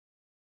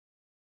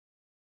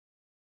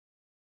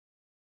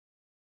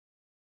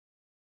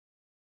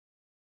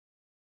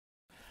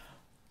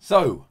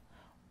So,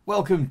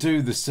 welcome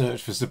to the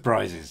search for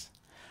surprises.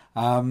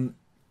 Apparently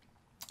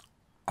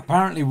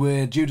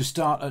we're due to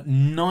start at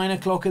 9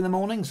 o'clock in the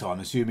morning, so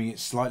I'm assuming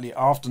it's slightly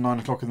after 9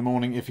 o'clock in the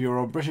morning if you're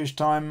on British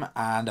time,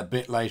 and a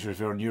bit later if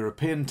you're on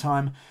European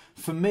time.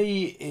 For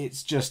me,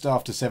 it's just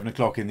after 7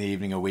 o'clock in the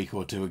evening a week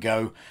or two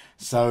ago,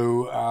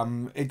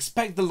 so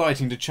expect the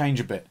lighting to change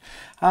a bit.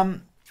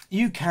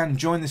 You can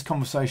join this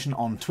conversation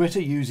on Twitter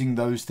using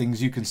those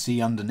things you can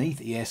see underneath,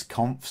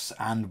 ESConfs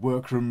and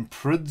Workroom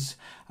Pruds.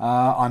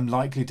 I'm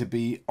likely to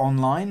be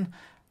online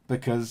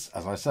because,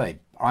 as I say,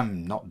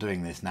 I'm not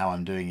doing this now,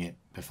 I'm doing it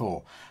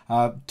before.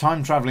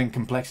 Time travelling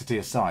complexity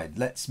aside,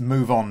 let's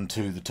move on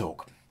to the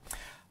talk.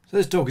 So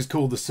this talk is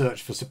called The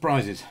Search for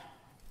Surprises.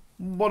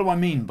 What do I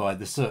mean by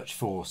the search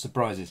for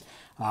surprises?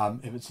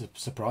 If it's a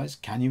surprise,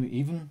 can you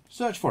even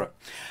search for it?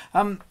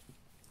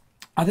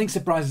 I think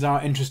surprises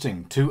are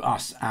interesting to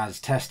us as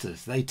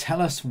testers. They tell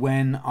us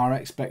when our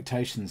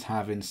expectations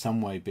have in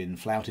some way been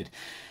flouted.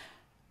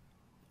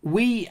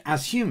 We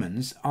as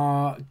humans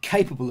are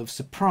capable of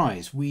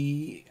surprise.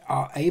 We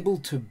are able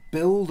to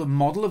build a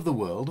model of the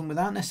world, and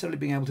without necessarily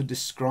being able to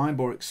describe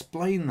or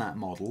explain that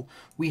model,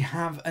 we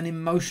have an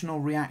emotional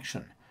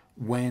reaction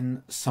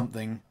when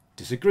something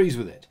disagrees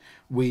with it.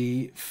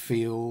 We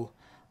feel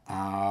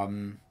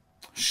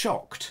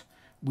shocked.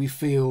 We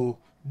feel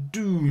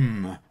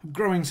doom, a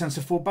growing sense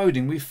of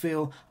foreboding. We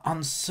feel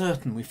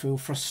uncertain, we feel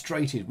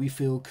frustrated, we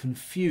feel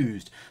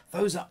confused.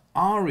 Those are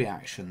our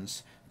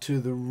reactions to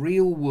the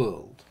real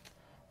world,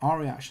 our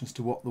reactions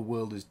to what the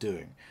world is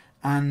doing.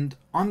 And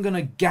I'm going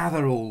to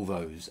gather all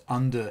those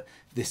under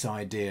this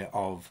idea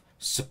of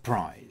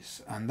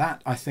surprise, and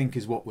that I think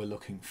is what we're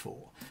looking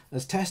for.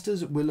 As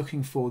testers, we're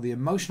looking for the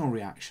emotional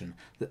reaction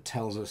that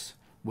tells us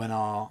when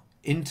our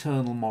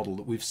internal model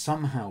that we've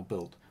somehow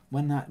built,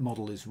 when that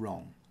model is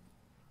wrong.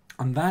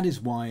 And that is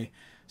why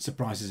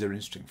surprises are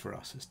interesting for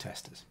us as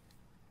testers.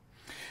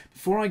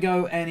 Before I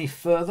go any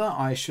further,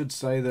 I should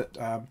say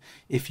that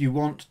if you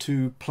want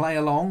to play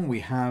along,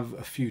 we have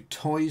a few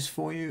toys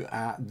for you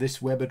at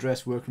this web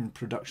address,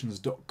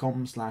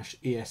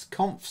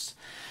 workroomproductions.com/esconfs,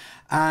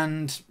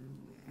 and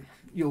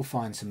you'll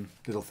find some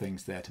little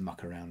things there to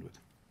muck around with.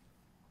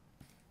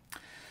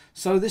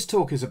 So this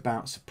talk is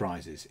about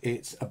surprises.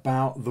 It's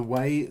about the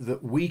way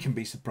that we can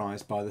be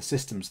surprised by the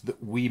systems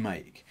that we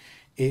make.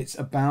 It's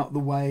about the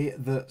way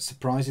that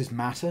surprises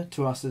matter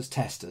to us as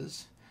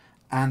testers,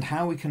 and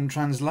how we can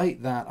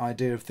translate that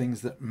idea of things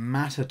that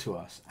matter to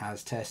us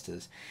as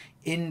testers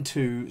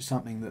into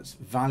something that's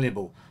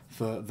valuable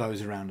for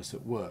those around us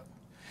at work.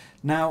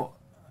 Now,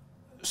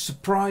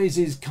 surprise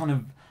is kind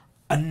of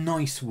a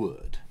nice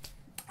word.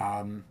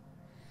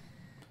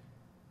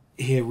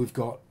 Here we've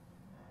got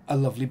a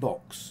lovely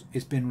box.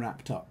 It's been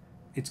wrapped up.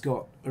 It's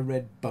got a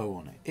red bow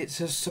on it.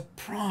 It's a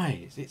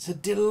surprise. It's a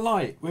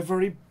delight. We're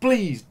very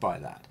pleased by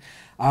that.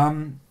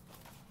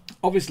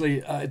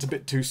 Obviously, it's a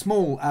bit too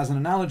small as an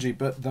analogy,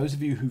 but those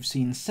of you who've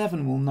seen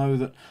Seven will know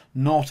that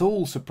not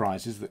all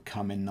surprises that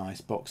come in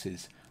nice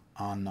boxes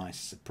are nice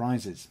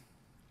surprises.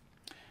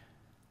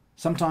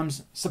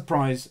 Sometimes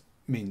surprise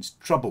means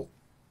trouble.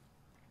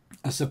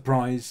 A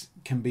surprise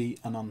can be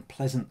an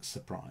unpleasant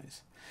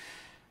surprise.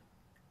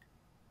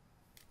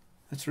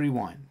 Let's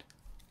rewind.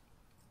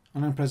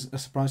 A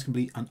surprise can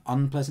be an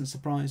unpleasant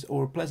surprise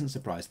or a pleasant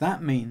surprise.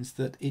 That means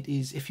that it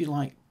is, if you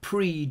like,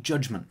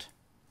 pre-judgment.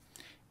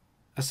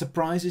 A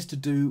surprise is to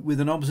do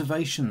with an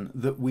observation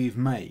that we've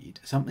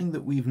made, something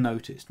that we've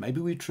noticed. Maybe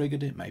we've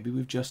triggered it, maybe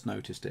we've just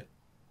noticed it.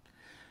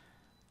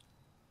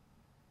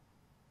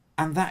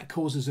 And that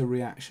causes a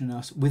reaction in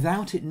us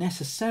without it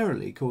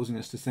necessarily causing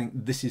us to think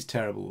this is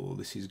terrible or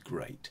this is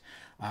great.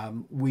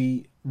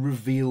 We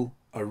reveal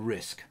a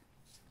risk.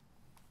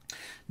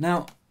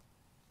 Now,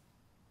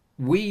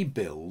 we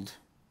build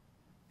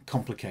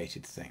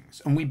complicated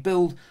things, and we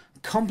build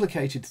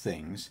complicated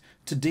things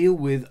to deal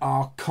with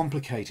our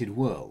complicated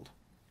world.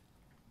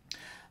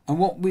 And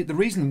the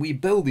reason we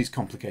build these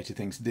complicated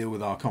things to deal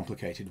with our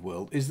complicated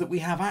world is that we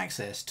have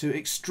access to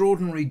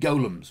extraordinary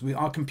golems.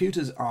 Our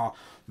computers are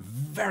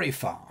very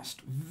fast,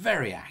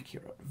 very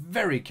accurate,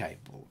 very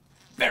capable,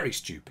 very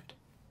stupid.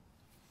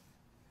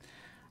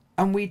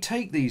 And we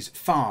take these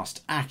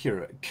fast,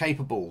 accurate,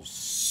 capable,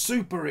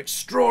 super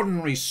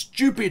extraordinary,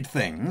 stupid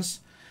things,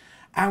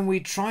 and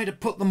we try to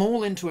put them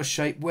all into a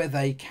shape where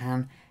they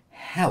can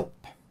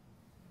help.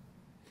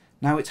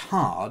 Now, it's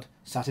hard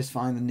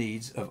satisfying the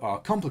needs of our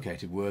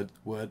complicated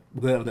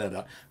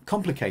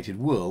complicated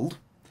world.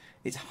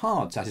 It's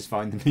hard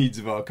satisfying the needs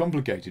of our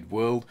complicated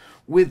world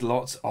with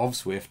lots of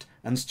swift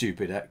and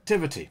stupid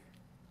activity.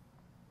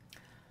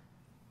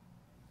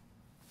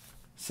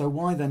 So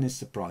why then is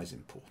surprise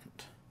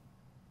important?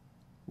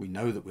 We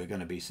know that we're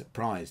going to be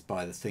surprised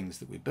by the things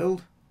that we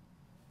build.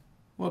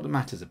 What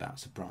matters about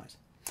surprise?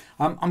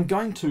 I'm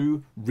going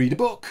to read a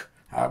book,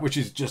 which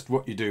is just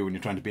what you do when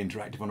you're trying to be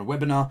interactive on a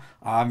webinar.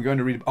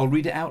 I'll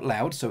read it out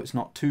loud so it's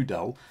not too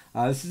dull.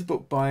 This is a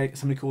book by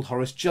somebody called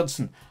Horace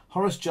Judson.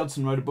 Horace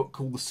Judson wrote a book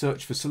called The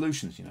Search for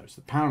Solutions. You know, it's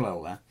the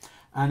parallel there.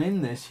 And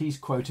in this, he's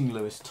quoting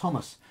Lewis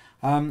Thomas.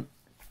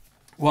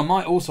 One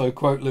might also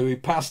quote Louis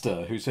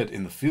Pasteur, who said,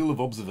 "In the field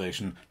of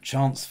observation,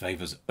 chance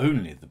favours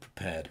only the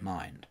prepared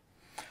mind."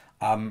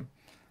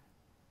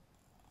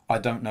 I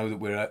don't know that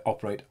we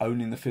operate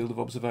only in the field of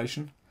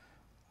observation.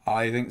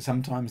 I think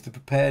sometimes the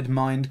prepared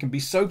mind can be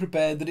so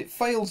prepared that it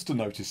fails to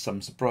notice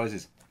some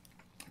surprises.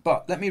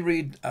 But let me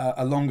read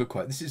a longer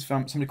quote. This is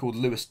from somebody called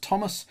Lewis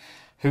Thomas,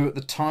 who at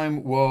the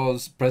time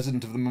was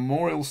president of the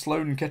Memorial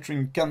Sloan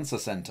Kettering Cancer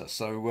Centre.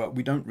 So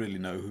we don't really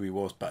know who he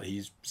was, but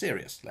he's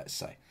serious, let's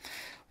say.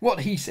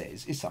 What he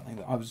says is something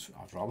that I was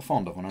rather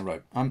fond of when I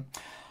wrote.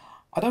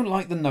 I don't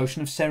like the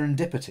notion of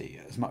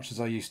serendipity as much as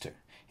I used to.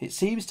 It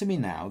seems to me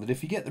now that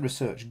if you get the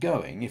research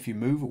going, if you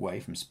move away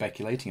from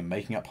speculating and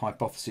making up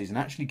hypotheses and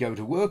actually go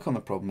to work on the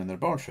problem in the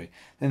laboratory,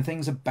 then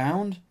things are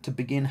bound to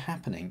begin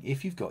happening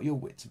if you've got your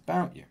wits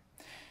about you.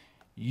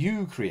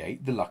 You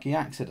create the lucky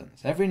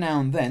accidents. Every now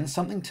and then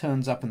something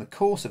turns up in the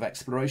course of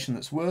exploration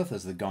that's worth,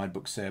 as the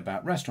guidebooks say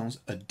about restaurants,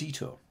 a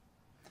detour.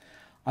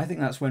 I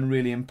think that's when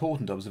really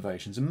important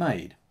observations are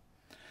made.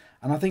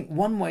 And I think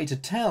one way to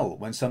tell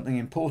when something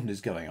important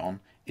is going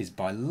on is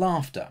by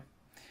laughter.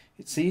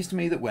 It seems to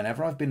me that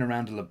whenever I've been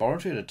around a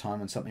laboratory at a time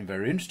when something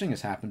very interesting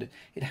has happened,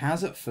 it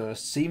has at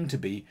first seemed to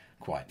be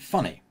quite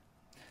funny.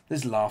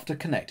 There's laughter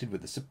connected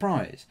with the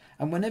surprise,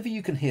 and whenever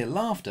you can hear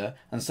laughter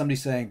and somebody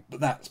saying, "But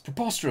that's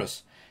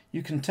preposterous,"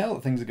 you can tell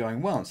that things are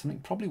going well and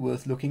something probably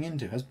worth looking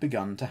into has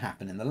begun to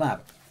happen in the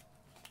lab.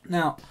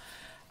 Now,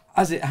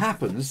 as it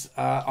happens,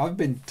 I've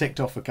been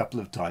ticked off a couple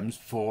of times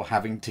for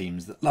having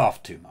teams that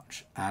laugh too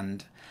much,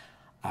 and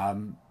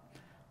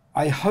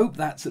I hope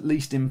that's at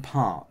least in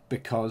part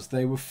because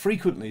they were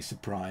frequently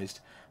surprised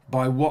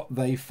by what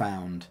they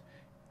found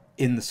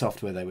in the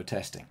software they were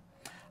testing.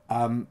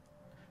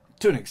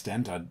 To an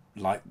extent, I'd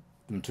like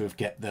them to have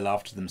kept their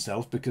laughter to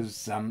themselves,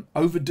 because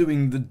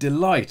overdoing the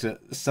delight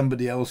at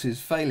somebody else's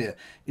failure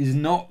is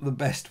not the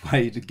best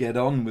way to get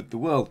on with the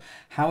world.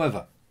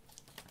 However,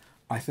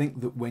 I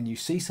think that when you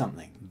see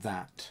something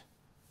that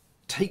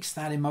takes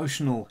that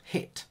emotional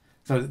hit,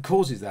 so that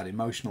causes that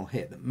emotional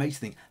hit that makes you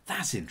think,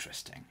 that's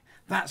interesting,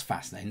 that's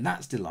fascinating,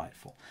 that's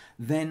delightful,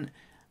 then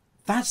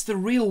that's the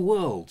real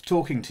world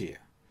talking to you.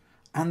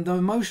 And the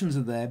emotions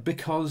are there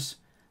because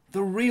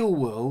the real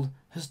world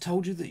has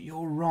told you that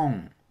you're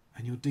wrong,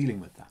 and you're dealing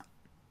with that.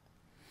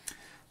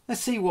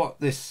 Let's see what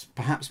this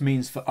perhaps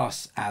means for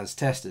us as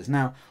testers.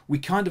 Now, we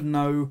kind of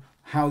know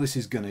how this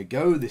is going to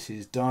go. This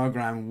is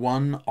diagram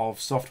 1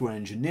 of software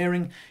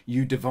engineering.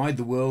 You divide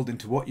the world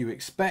into what you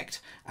expect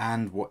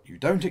and what you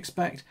don't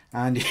expect,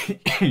 and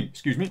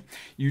excuse me,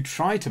 you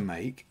try to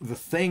make the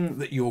thing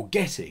that you're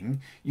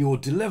getting, your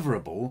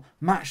deliverable,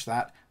 match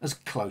that as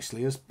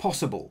closely as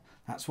possible.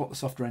 That's what the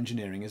software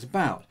engineering is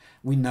about.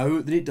 We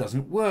know that it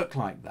doesn't work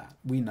like that.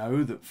 We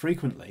know that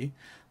frequently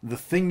the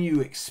thing you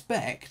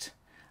expect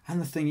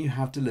and the thing you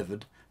have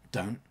delivered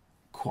don't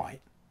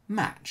quite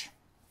match.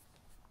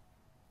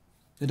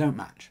 They don't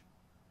match.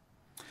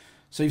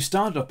 So you've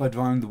started off by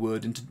dividing the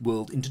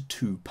world into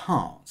 2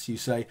 parts. You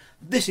say,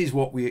 this is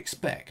what we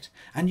expect,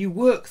 and you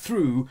work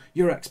through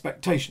your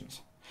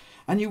expectations.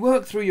 And you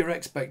work through your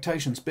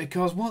expectations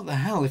because, what the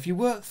hell, if you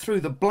work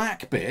through the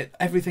black bit,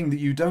 everything that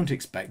you don't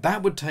expect,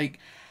 that would take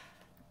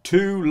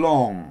too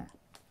long.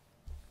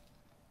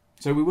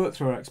 So we work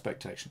through our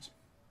expectations.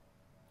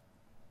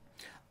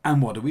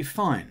 And what do we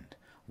find?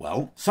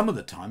 Well, some of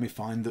the time we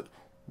find that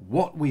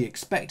what we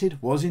expected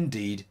was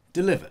indeed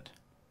delivered.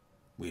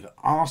 We've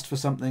asked for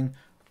something,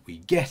 we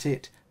get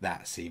it,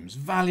 that seems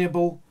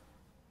valuable.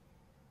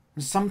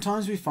 And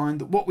sometimes we find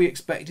that what we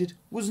expected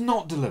was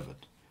not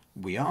delivered.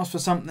 We asked for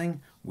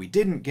something, we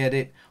didn't get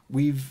it,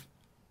 we've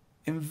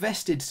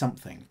invested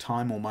something,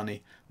 time or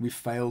money, we've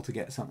failed to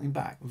get something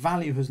back.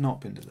 Value has not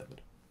been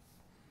delivered.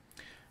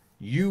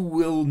 You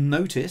will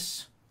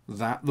notice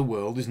that the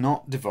world is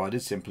not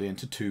divided simply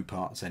into 2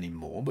 parts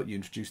anymore, but you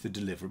introduce the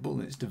deliverable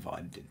and it's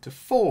divided into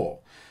 4.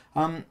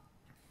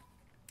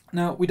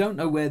 Now, we don't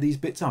know where these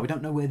bits are. We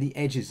don't know where the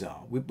edges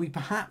are. We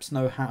perhaps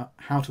know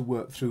how to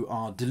work through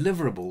our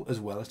deliverable as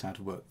well as how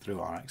to work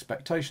through our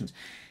expectations.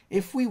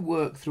 If we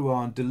work through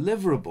our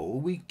deliverable,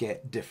 we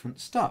get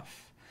different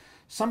stuff.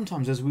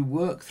 Sometimes as we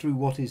work through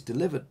what is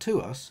delivered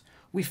to us,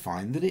 we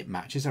find that it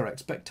matches our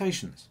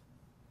expectations.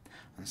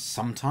 And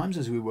sometimes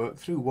as we work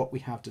through what we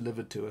have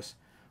delivered to us,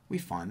 we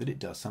find that it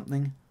does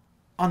something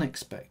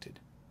unexpected.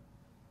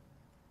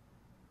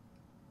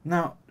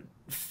 Now,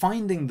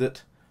 finding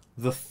that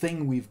the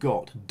thing we've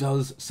got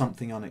does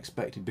something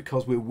unexpected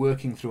because we're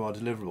working through our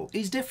deliverable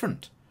is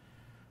different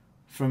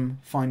from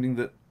finding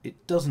that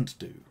it doesn't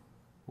do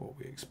what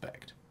we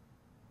expect.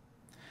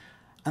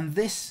 And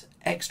this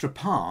extra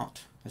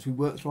part, as we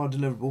work through our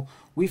deliverable,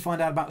 we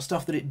find out about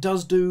stuff that it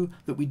does do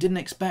that we didn't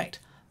expect.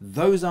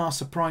 Those are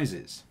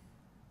surprises.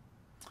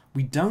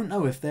 We don't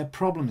know if they're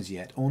problems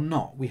yet or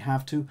not. We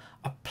have to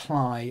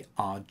apply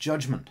our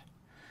judgment.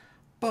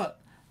 But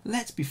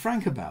let's be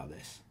frank about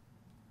this.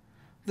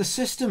 The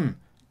system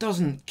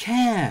doesn't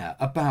care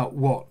about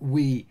what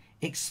we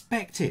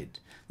expected.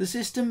 The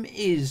system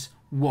is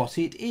what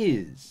it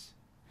is.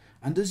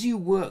 And as you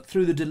work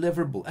through the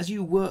deliverable, as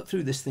you work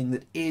through this thing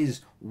that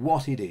is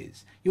what it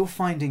is, you're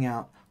finding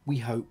out, we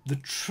hope, the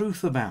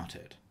truth about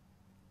it.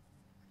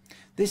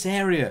 This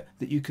area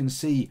that you can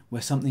see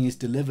where something is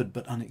delivered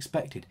but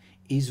unexpected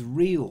is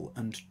real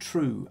and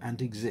true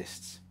and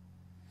exists.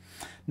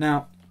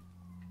 Now,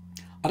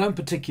 I don't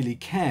particularly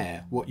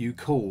care what you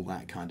call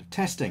that kind of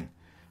testing,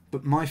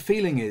 but my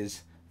feeling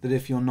is that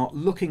if you're not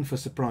looking for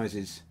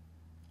surprises,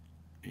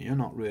 you're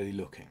not really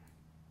looking.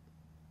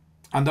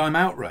 And I'm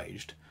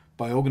outraged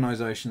by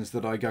organisations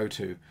that I go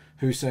to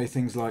who say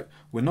things like,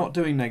 we're not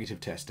doing negative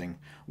testing,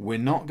 we're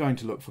not going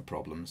to look for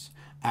problems,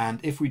 and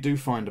if we do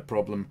find a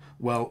problem,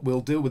 well,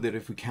 we'll deal with it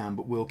if we can,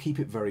 but we'll keep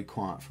it very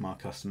quiet from our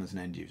customers and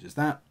end users.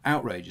 That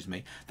outrages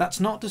me. That's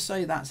not to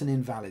say that's an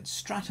invalid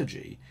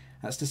strategy,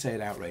 that's to say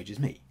it outrages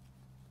me.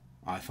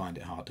 I find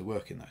it hard to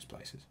work in those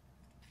places.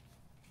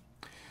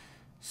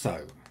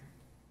 So,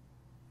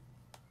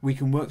 we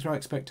can work through our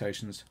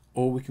expectations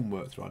or we can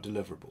work through our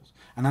deliverables.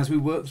 And as we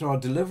work through our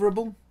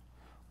deliverable,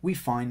 we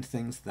find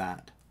things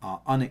that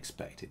are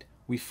unexpected.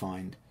 We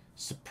find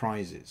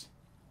surprises.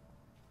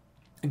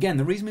 Again,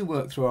 the reason we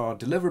work through our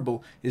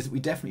deliverable is that we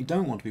definitely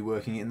don't want to be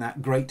working in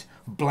that great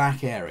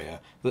black area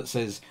that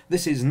says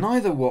this is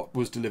neither what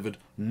was delivered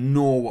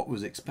nor what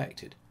was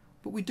expected.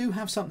 But we do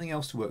have something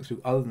else to work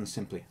through other than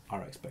simply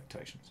our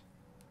expectations.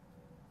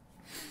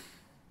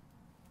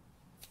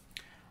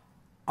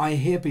 I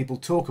hear people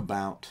talk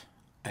about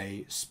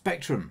a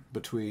spectrum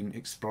between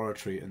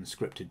exploratory and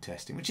scripted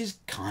testing, which is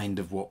kind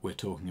of what we're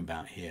talking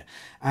about here.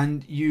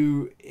 And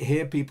you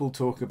hear people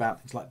talk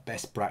about things like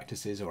best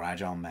practices or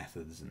agile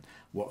methods and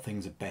what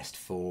things are best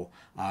for.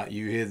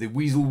 You hear the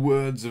weasel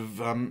words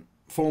of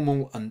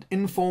formal and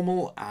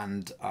informal,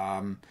 and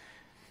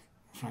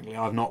frankly,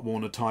 I've not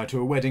worn a tie to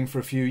a wedding for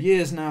a few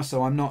years now,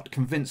 so I'm not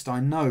convinced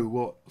I know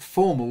what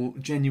formal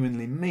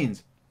genuinely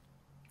means.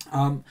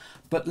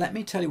 But let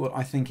me tell you what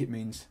I think it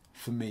means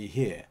for me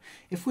here.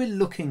 If we're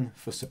looking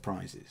for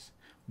surprises,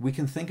 we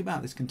can think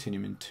about this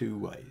continuum in two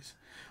ways.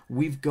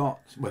 We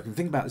can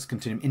think about this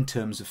continuum in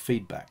terms of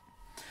feedback.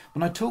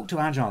 When I talk to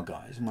agile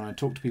guys and when I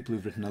talk to people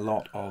who've written a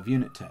lot of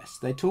unit tests,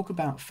 they talk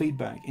about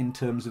feedback in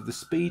terms of the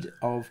speed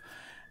of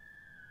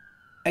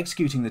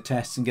executing the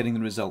tests and getting the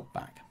result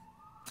back.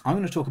 I'm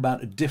going to talk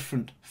about a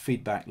different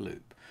feedback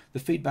loop, the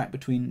feedback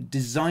between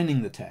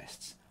designing the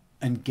tests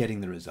and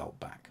getting the result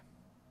back.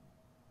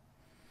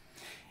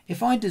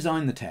 If I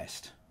design the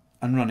test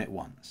and run it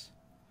once,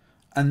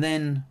 and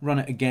then run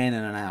it again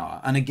in an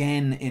hour, and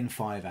again in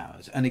 5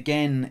 hours, and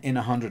again in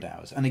 100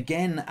 hours, and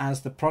again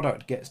as the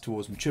product gets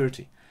towards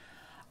maturity,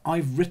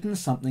 I've written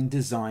something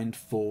designed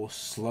for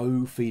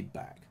slow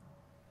feedback.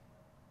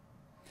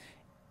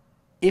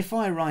 If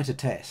I write a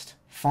test,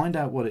 find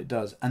out what it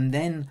does, and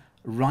then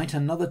write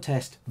another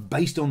test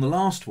based on the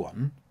last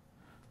one,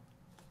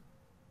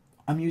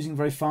 I'm using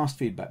very fast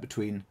feedback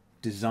between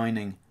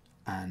designing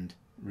and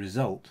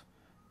result,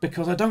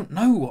 because I don't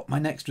know what my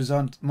next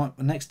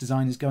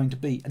design is going to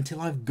be until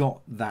I've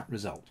got that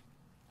result.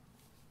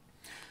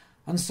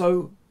 And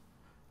so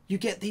you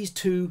get these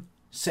two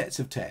sets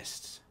of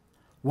tests.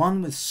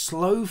 One with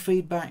slow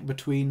feedback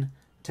between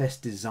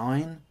test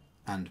design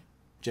and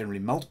generally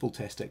multiple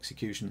test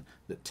execution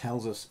that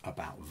tells us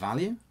about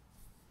value.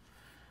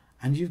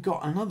 And you've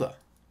got another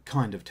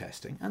kind of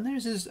testing, and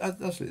there's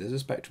a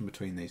spectrum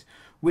between these,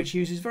 which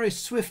uses very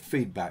swift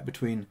feedback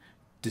between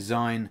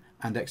design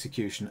and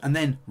execution, and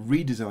then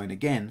redesign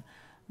again,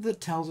 that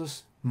tells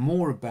us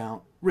more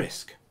about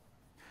risk.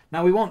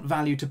 Now, we want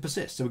value to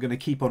persist, so we're going to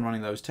keep on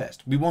running those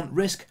tests. We want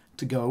risk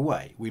to go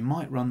away. We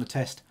might run the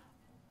test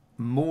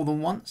more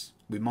than once.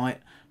 We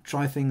might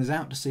try things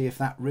out to see if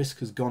that risk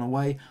has gone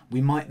away. We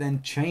might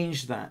then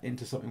change that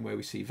into something where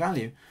we see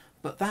value.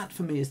 But that,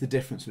 for me, is the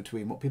difference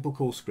between what people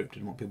call scripted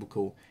and what people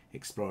call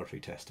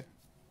exploratory testing.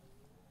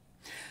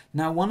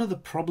 Now, one of the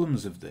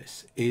problems of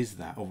this is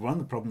that, or one of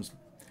the problems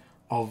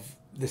of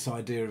this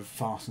idea of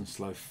fast and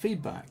slow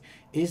feedback,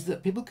 is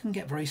that people can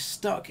get very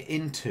stuck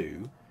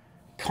into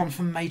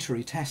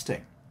confirmatory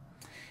testing.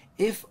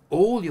 If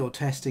all your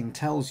testing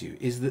tells you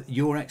is that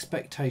your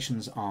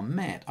expectations are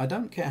met, I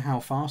don't care how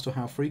fast or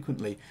how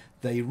frequently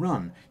they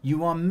run,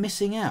 you are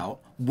missing out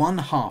one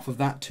half of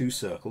that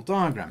two-circle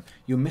diagram.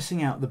 You're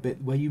missing out the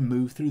bit where you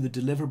move through the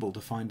deliverable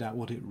to find out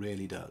what it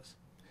really does.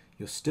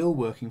 You're still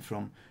working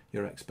from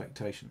your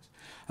expectations.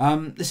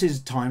 This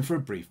is time for a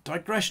brief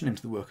digression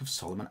into the work of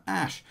Solomon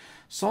Asch.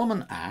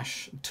 Solomon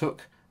Asch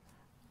took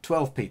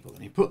 12 people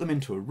and he put them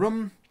into a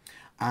room,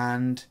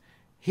 and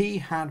he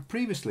had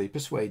previously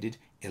persuaded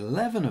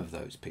 11 of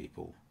those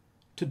people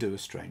to do a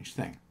strange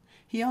thing.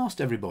 He asked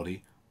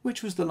everybody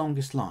which was the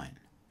longest line,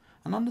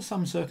 and under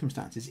some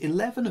circumstances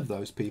 11 of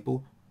those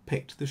people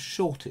picked the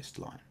shortest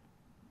line.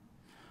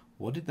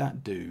 What did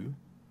that do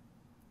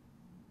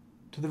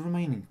to the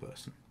remaining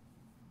person?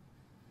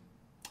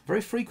 Very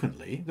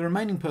frequently, the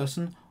remaining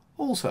person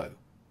also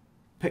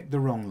picked the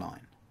wrong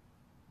line.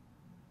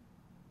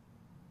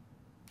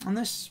 And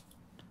this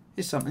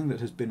is something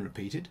that has been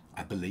repeated,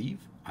 I believe.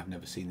 I've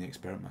never seen the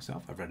experiment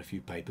myself. I've read a few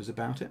papers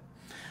about it.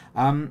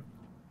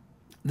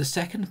 The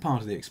second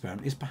part of the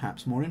experiment is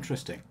perhaps more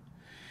interesting.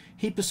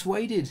 He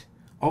persuaded,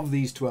 of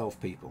these 12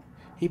 people,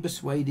 he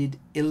persuaded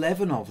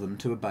 11 of them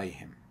to obey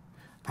him.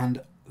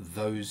 And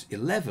those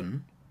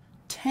 11,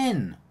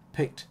 10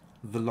 picked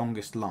the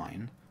longest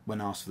line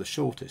when asked for the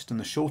shortest, and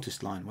the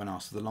shortest line when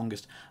asked for the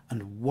longest,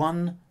 and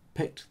 1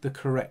 picked the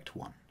correct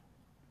one.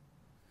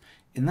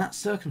 In that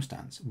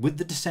circumstance, with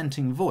the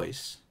dissenting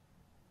voice,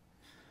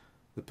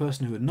 the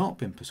person who had not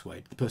been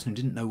persuaded, the person who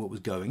didn't know what was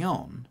going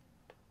on,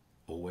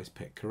 always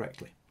picked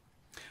correctly.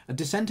 A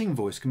dissenting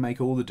voice can make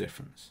all the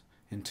difference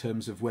in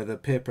terms of whether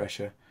peer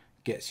pressure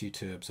gets you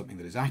to something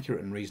that is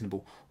accurate and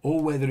reasonable,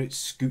 or whether it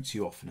scoots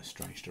you off in a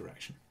strange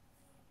direction.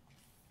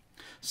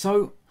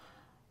 So,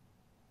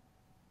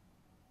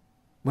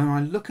 when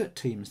I look at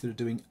teams that are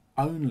doing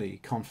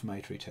only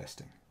confirmatory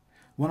testing,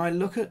 when I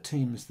look at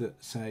teams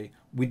that say,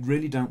 we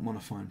really don't want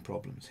to find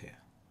problems here,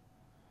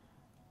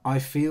 I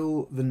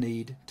feel the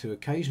need to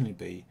occasionally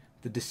be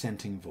the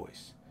dissenting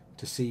voice,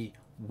 to see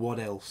what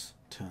else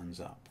turns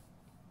up.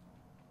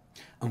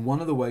 And one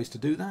of the ways to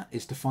do that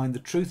is to find the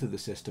truth of the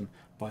system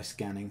by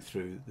scanning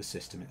through the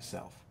system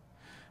itself.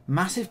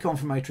 Massive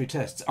confirmatory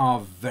tests are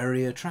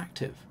very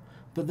attractive,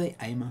 but they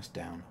aim us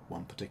down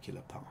one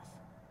particular path.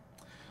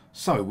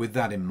 So with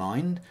that in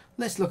mind,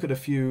 let's look at a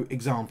few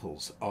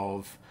examples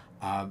of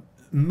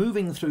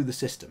moving through the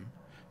system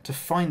to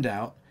find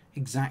out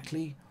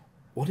exactly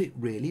what it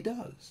really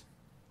does.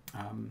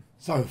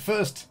 So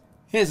first,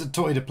 here's a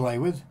toy to play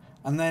with,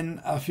 and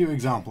then a few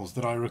examples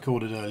that I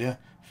recorded earlier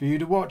for you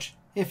to watch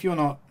if you're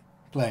not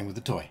playing with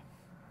the toy.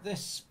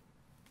 This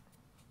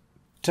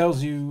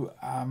tells you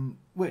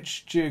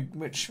which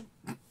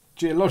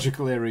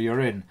geological area you're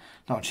in,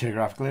 not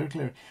geographical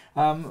area,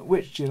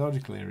 which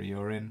geological area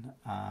you're in,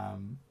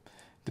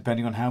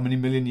 depending on how many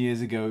million years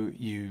ago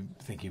you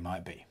think you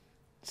might be.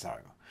 So,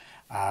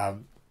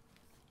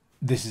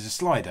 this is a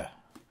slider.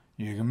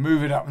 You can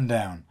move it up and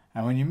down,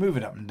 and when you move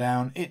it up and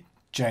down, it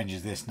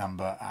changes this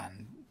number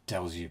and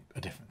tells you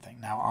a different thing.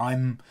 Now,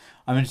 I'm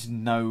interested to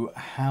know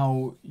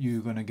how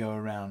you're going to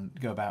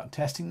go about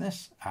testing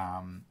this.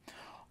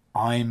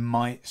 I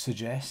might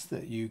suggest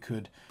that you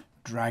could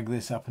drag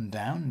this up and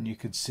down, and you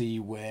could see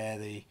where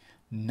the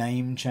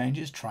name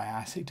changes,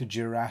 Triassic to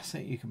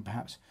Jurassic. You can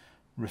perhaps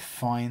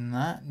refine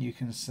that. You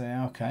can say,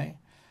 okay,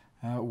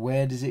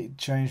 where does it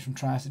change from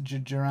Triassic to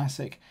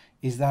Jurassic?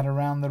 Is that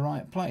around the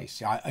right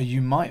place?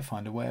 You might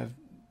find a way of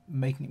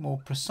making it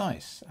more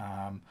precise,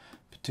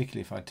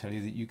 particularly if I tell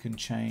you that you can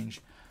change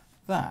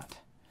that.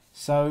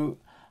 So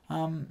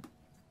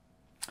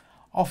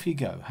off you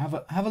go. Have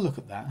a look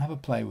at that. Have a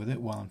play with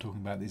it while I'm talking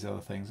about these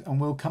other things,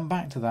 and we'll come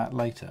back to that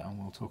later, and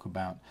we'll talk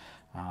about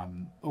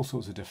all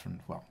sorts of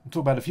different. Well, we'll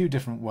talk about a few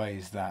different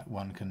ways that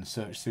one can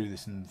search through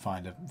this and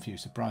find a few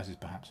surprises,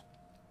 perhaps.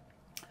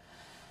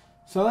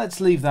 So let's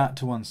leave that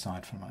to one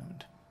side for a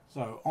moment.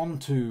 So on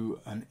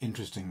to an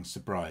interesting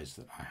surprise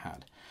that I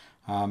had.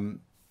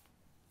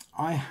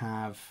 I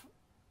have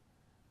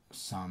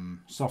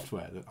some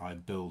software that I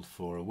build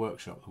for a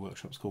workshop. The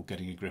workshop's called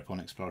Getting a Grip on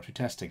Exploratory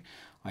Testing.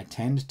 I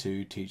tend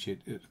to teach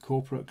it at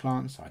corporate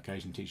clients. I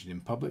occasionally teach it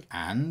in public,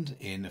 and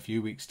in a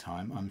few weeks'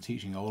 time I'm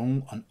teaching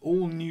an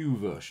all-new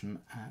version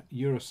at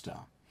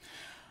EuroSTAR.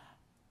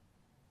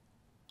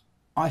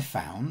 I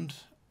found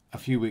a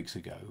few weeks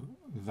ago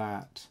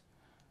that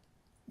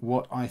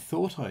what I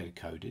thought I had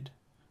coded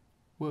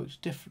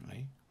worked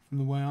differently from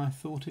the way I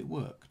thought it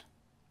worked.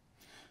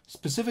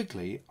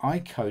 Specifically, I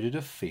coded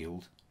a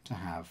field to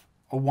have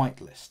a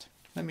whitelist.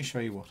 Let me show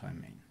you what I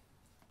mean.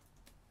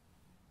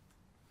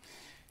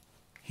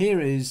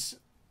 Here is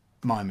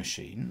my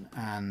machine,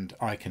 and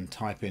I can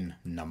type in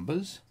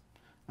numbers,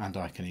 and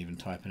I can even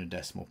type in a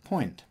decimal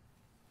point.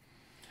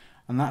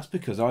 And that's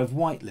because I've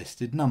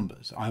whitelisted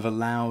numbers. I've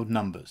allowed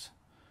numbers,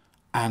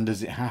 and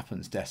as it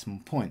happens, decimal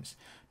points.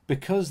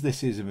 Because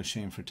this is a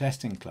machine for a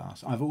testing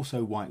class, I've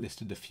also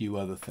whitelisted a few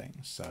other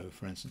things. So,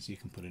 for instance, you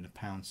can put in a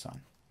pound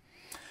sign.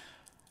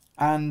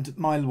 And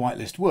my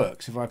whitelist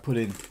works. If I put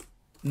in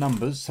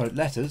numbers, so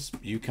letters,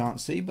 you can't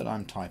see, but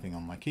I'm typing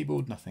on my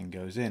keyboard, nothing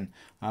goes in.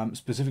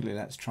 Specifically,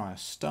 let's try a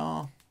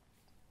star.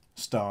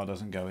 Star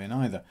doesn't go in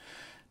either.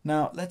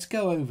 Now, let's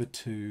go over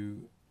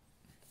to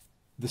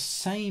the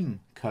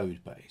same code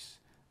base,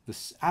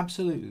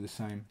 absolutely the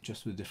same,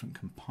 just with a different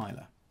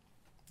compiler.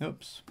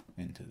 Oops,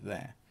 into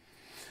there.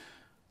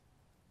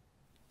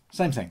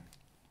 Same thing.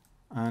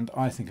 And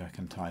I think I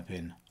can type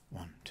in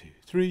 1, 2,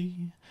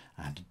 3,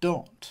 and a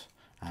dot,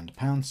 and a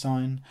pound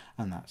sign,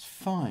 and that's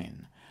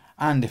fine.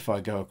 And if I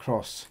go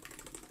across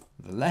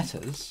the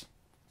letters,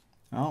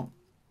 well,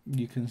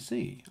 you can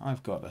see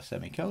I've got a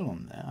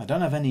semicolon there. I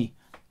don't have any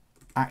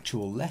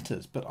actual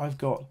letters, but I've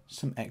got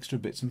some extra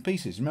bits and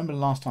pieces. Remember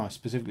last time I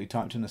specifically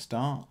typed in a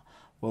star?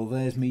 Well,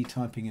 there's me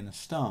typing in a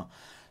star.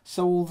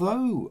 So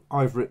although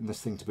I've written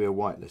this thing to be a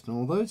whitelist, and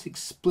although it's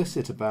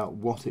explicit about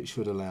what it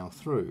should allow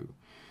through,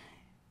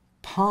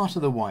 part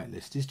of the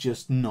whitelist is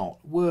just not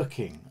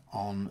working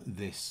on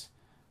this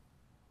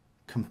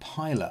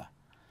compiler.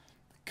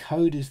 The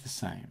code is the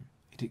same.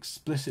 It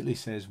explicitly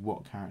says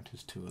what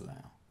characters to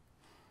allow.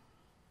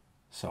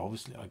 So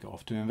obviously I go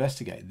off to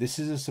investigate. This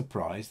is a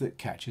surprise that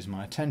catches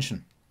my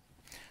attention.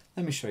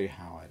 Let me show you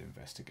how I'd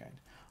investigate.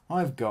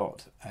 I've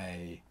got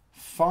a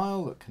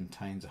file that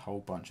contains a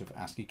whole bunch of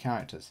ASCII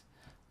characters.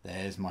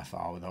 There's my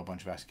file with a whole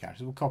bunch of ASCII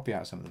characters. We'll copy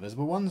out some of the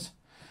visible ones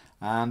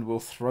and we'll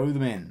throw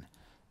them in.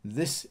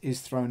 This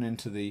is thrown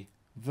into the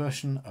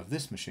version of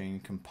this machine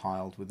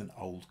compiled with an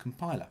old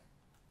compiler.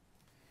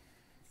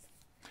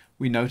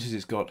 We notice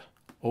it's got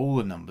all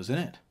the numbers in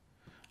it,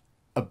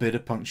 a bit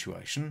of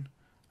punctuation,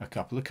 a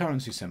couple of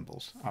currency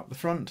symbols. Up the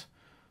front,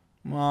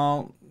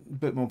 well, a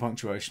bit more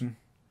punctuation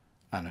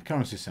and a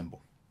currency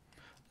symbol.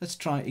 Let's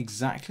try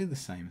exactly the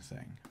same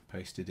thing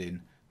pasted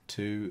in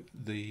to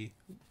the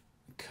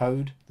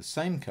code, the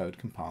same code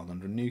compiled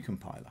under a new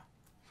compiler.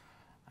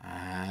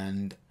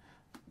 And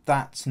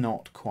that's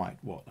not quite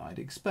what I'd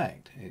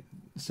expect. It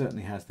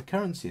certainly has the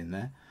currency in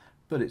there,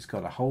 but it's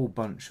got a whole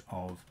bunch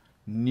of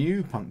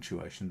new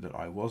punctuation that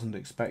I wasn't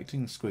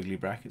expecting. Squiggly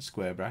brackets,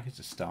 square brackets,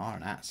 a star,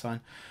 an @ sign,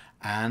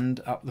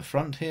 and up the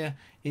front here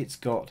it's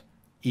got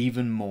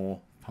even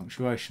more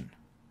punctuation.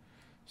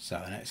 So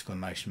an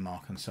exclamation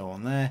mark and so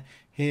on there.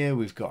 Here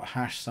we've got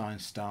hash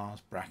signs,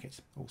 stars,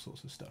 brackets, all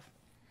sorts of stuff.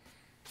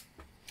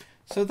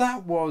 So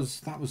that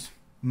was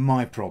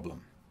my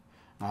problem,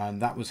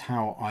 and that was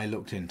how I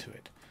looked into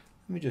it.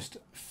 Let me just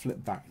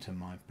flip back to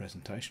my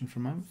presentation for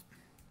a moment.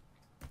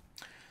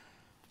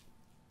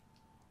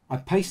 I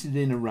pasted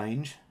in a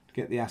range to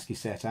get the ASCII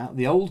set out.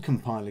 The old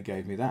compiler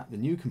gave me that, the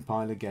new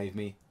compiler gave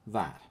me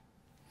that.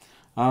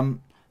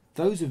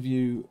 Those of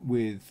you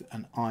with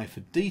an eye for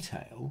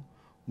detail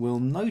will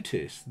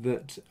notice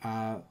that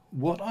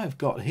what I've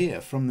got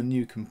here from the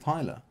new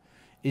compiler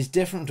is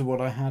different to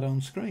what I had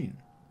on screen.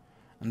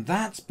 And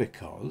that's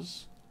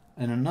because,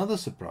 in another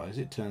surprise,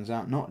 it turns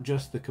out not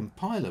just the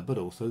compiler but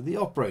also the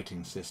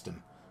operating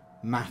system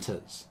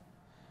matters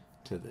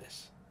to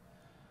this.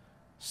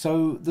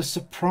 So the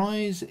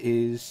surprise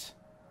is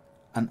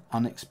an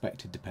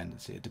unexpected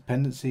dependency, a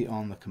dependency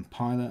on the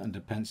compiler and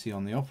dependency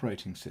on the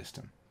operating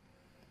system,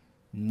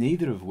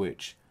 neither of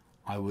which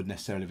I would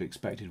necessarily have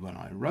expected when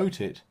I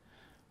wrote it,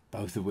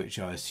 both of which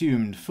I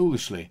assumed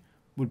foolishly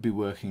would be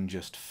working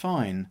just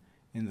fine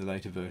in the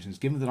later versions,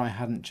 given that I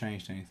hadn't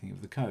changed anything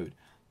of the code.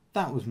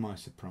 That was my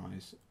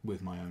surprise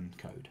with my own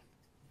code.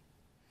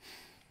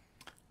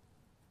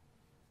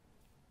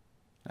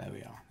 There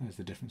we are. There's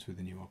the difference with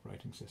the new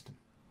operating system.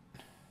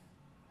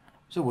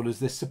 So what does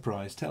this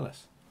surprise tell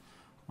us?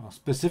 Well,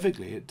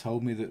 specifically it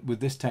told me that with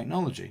this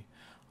technology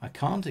I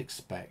can't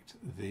expect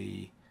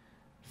the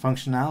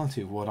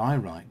functionality of what I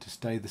write to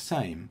stay the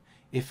same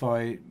if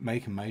I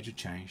make a major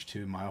change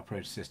to my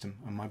operating system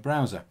and my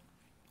browser,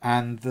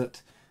 and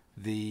that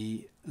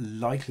the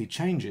likely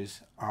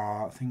changes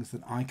are things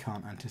that I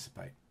can't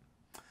anticipate.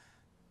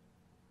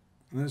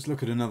 Let's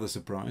look at another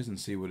surprise and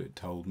see what it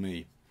told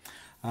me.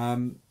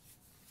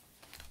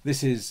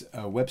 This is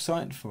a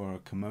website for a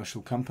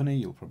commercial company,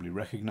 you'll probably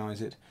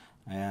recognize it,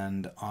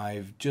 and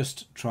I've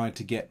just tried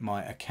to get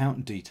my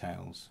account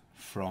details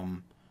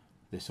from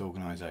this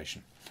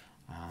organization.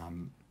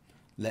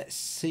 Let's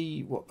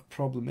see what the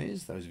problem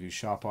is. Those of you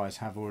sharp eyes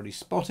have already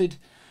spotted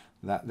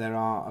that there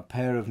are a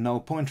pair of null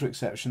pointer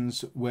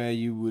exceptions where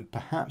you would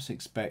perhaps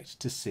expect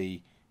to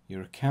see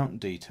your account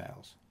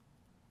details.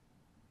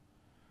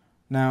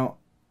 Now,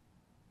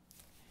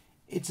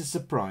 it's a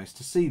surprise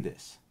to see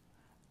this.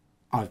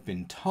 I've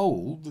been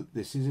told that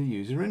this is a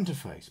user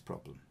interface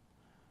problem,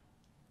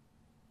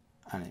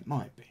 and it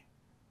might be.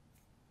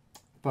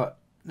 But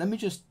let me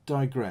just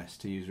digress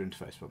to user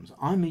interface problems.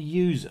 I'm a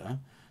user,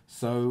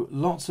 so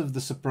lots of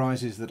the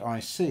surprises that I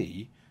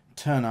see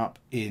turn up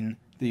in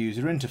the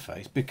user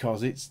interface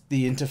because it's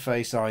the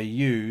interface I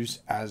use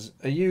as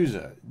a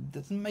user. It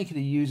doesn't make it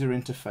a user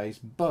interface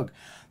bug.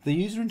 The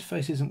user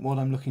interface isn't what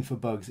I'm looking for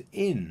bugs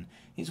in,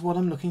 it's what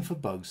I'm looking for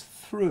bugs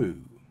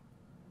through.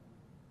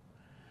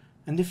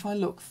 And if I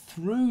look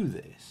through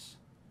this,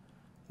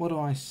 what do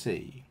I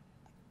see?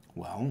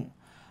 Well,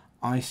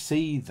 I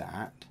see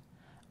that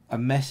a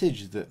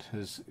message that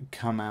has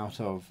come out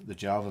of the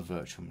Java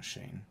virtual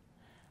machine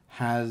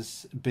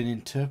has been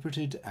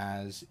interpreted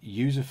as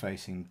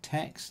user-facing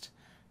text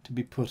to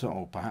be put on,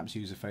 or perhaps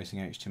user-facing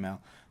HTML,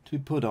 to be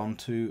put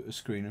onto a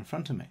screen in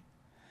front of me.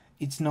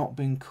 It's not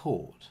been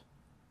caught.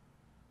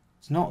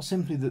 It's not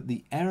simply that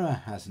the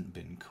error hasn't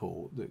been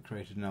caught that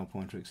created a null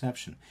pointer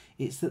exception.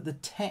 It's that the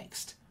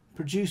text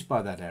produced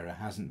by that error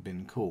hasn't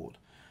been caught.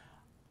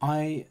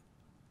 I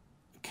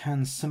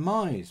can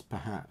surmise,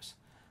 perhaps,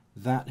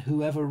 that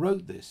whoever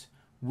wrote this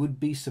would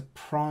be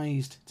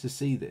surprised to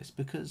see this,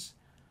 because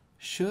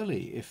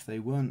surely if they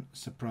weren't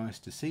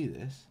surprised to see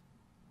this,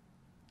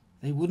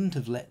 they wouldn't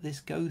have let this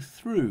go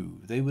through.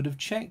 They would have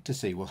checked to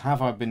see, well,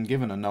 have I been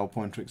given a null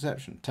pointer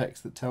exception?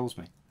 Text that tells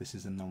me this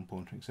is a null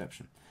pointer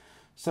exception.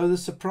 So the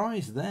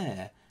surprise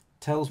there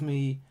tells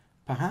me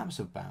perhaps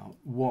about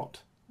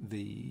what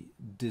the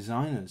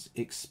designers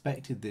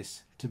expected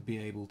this to be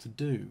able to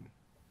do.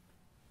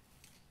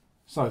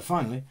 So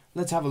finally,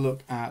 let's have a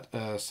look at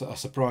a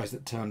surprise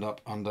that turned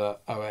up under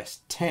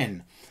OS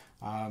 10.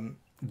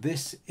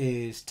 This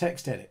is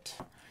text edit.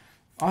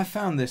 I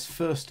found this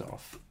first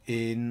off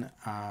in,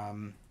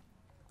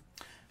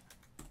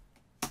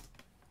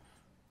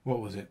 what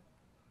was it?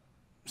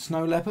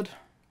 Snow Leopard.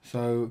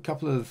 So a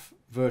couple of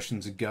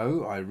versions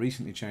ago, I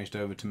recently changed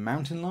over to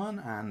Mountain Lion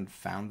and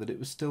found that it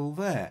was still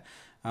there.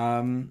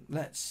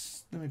 Let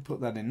me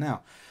put that in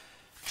now.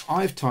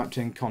 I've typed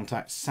in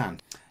contact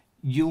sant.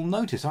 You'll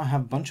notice I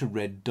have a bunch of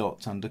red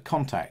dots under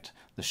contact.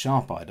 The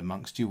sharp-eyed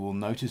amongst you will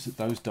notice that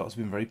those dots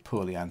have been very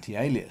poorly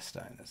anti-aliased.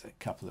 There's a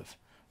couple of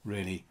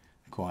really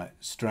quite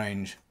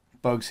strange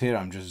bugs here.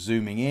 I'm just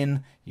zooming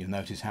in. You'll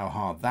notice how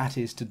hard that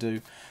is to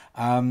do.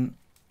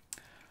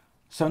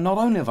 So not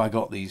only have I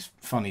got these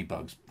funny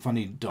bugs,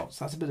 funny dots,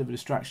 that's a bit of a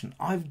distraction,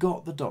 I've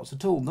got the dots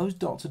at all. Those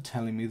dots are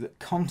telling me that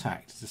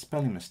contact is a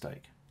spelling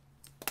mistake.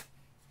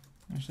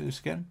 Let's do this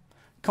again.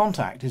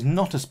 Contact is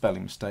not a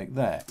spelling mistake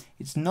there.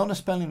 It's not a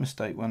spelling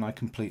mistake when I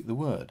complete the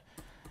word.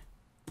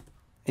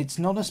 It's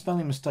not a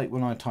spelling mistake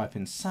when I type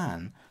in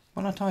san.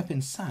 When I type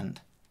in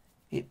sant,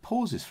 it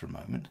pauses for a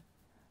moment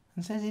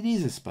and says it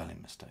is a spelling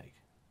mistake.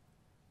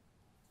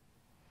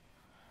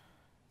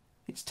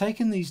 It's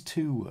taken these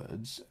two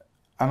words,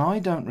 and I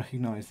don't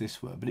recognise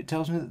this word, but it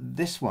tells me that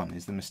this one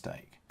is the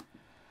mistake.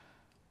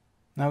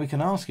 Now we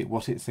can ask it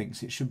what it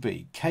thinks it should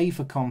be. K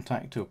for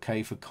contact or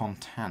K for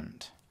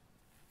contant?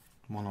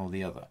 One or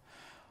the other.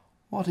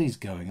 What is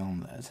going on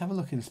there? Let's have a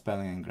look in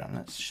spelling and grammar.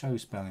 Let's show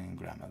spelling and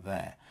grammar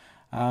there.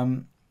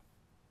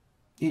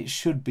 It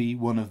should be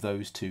one of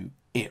those two,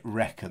 it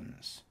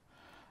reckons.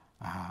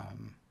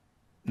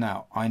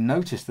 Now, I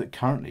notice that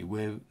currently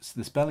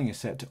the spelling is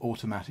set to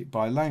automatic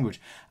by language,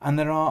 and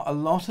there are a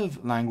lot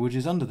of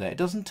languages under there. It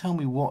doesn't tell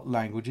me what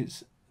language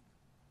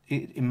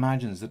it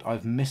imagines that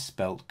I've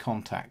misspelt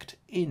contact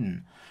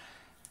in.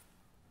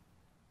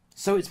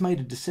 So it's made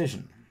a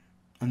decision,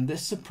 and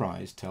this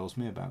surprise tells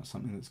me about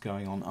something that's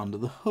going on under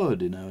the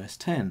hood in OS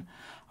X.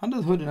 Under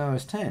the hood in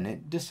OS X,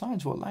 it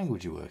decides what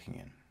language you're working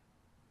in.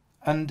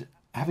 And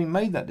having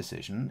made that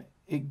decision,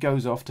 it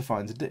goes off to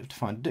find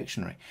a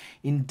dictionary.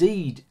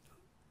 Indeed,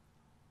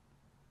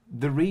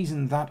 the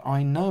reason that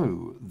I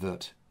know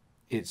that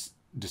it's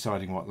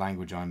deciding what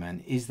language I'm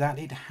in is that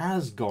it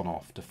has gone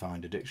off to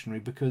find a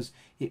dictionary, because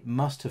it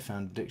must have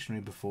found a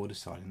dictionary before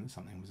deciding that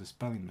something was a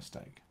spelling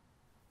mistake.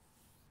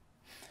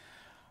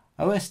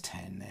 OS X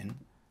then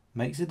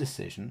makes a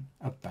decision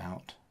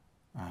about,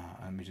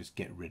 let me just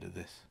get rid of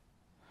this.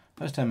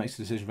 OS X makes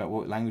a decision about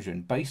what language you're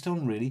in based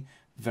on really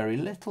very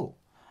little.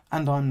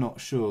 And I'm not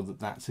sure that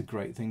that's a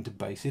great thing to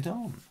base it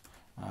on.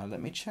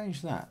 Let me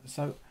change that.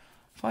 So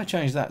if I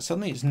change that,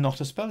 suddenly it's not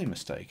a spelling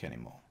mistake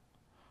anymore.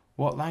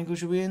 What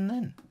language are we in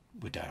then?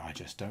 I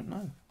just don't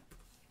know.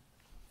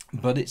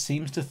 But it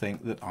seems to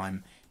think that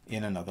I'm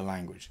in another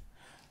language.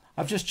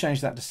 I've just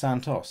changed that to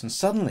Santos, and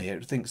suddenly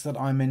it thinks that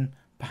I'm in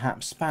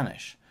perhaps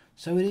Spanish.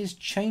 So it is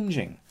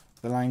changing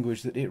the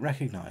language that it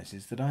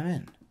recognises that I'm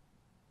in.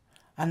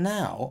 And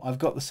now I've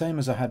got the same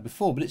as I had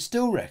before, but it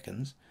still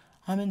reckons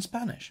I'm in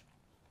Spanish.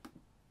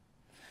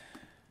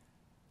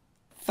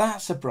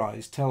 That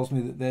surprise tells me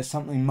that there's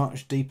something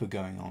much deeper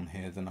going on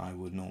here than I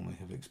would normally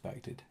have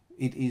expected.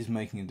 It is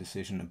making a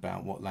decision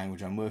about what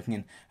language I'm working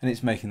in, and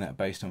it's making that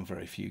based on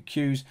very few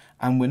cues,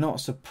 and we're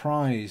not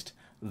surprised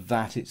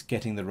that it's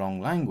getting the wrong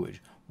language.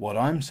 What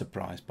I'm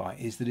surprised by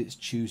is that it's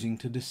choosing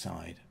to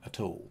decide at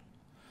all.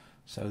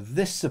 So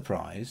this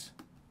surprise,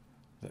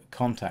 that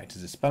contact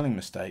is a spelling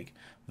mistake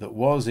that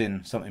was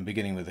in something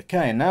beginning with a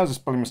K and now is a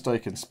spelling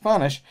mistake in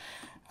Spanish,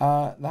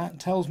 that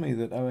tells me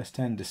that OS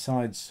X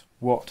decides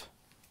what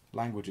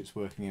language it's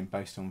working in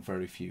based on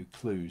very few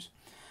clues.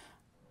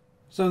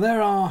 So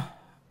there are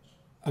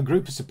a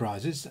group of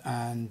surprises,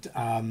 and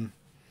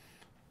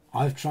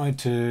I've tried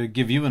to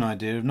give you an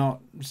idea of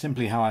not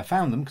simply how I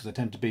found them, because I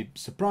tend to be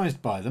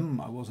surprised by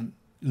them. I wasn't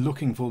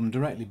looking for them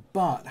directly,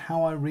 but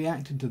how I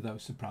reacted to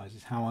those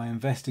surprises, how I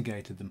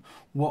investigated them,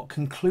 what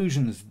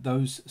conclusions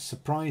those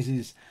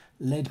surprises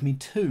led me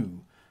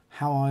to,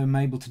 how I'm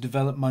able to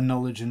develop my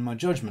knowledge and my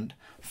judgment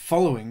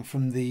following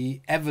from the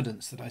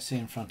evidence that I see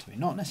in front of me.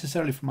 Not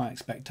necessarily from my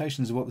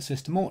expectations of what the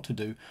system ought to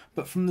do,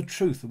 but from the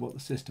truth of what the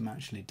system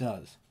actually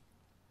does.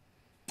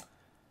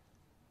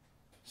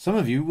 Some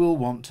of you will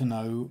want to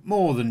know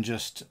more than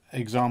just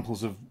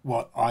examples of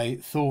what I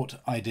thought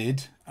I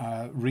did,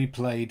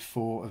 replayed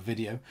for a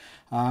video.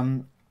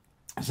 Some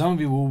of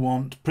you will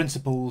want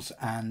principles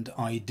and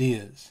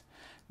ideas.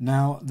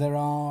 Now, there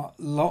are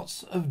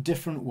lots of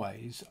different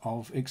ways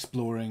of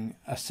exploring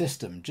a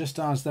system, just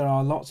as there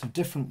are lots of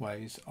different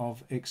ways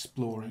of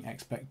exploring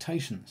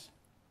expectations.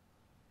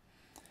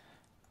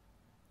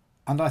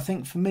 And I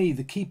think for me,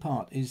 the key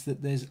part is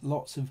that there's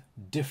lots of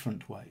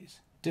different ways.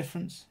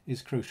 Difference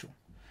is crucial.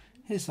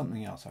 Here's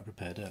something else I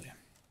prepared earlier.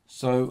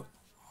 So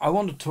I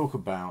want to talk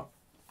about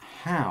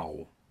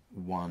how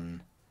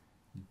one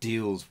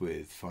deals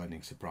with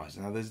finding surprises.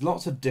 Now, there's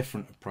lots of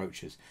different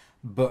approaches,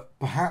 but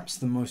perhaps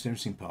the most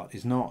interesting part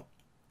is not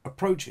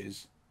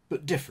approaches,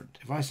 but different.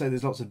 If I say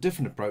there's lots of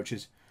different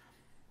approaches,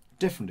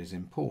 different is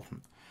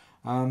important.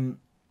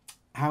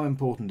 How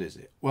important is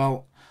it?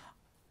 Well,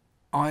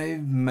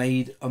 I've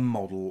made a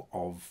model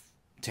of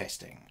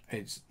testing.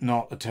 It's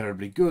not a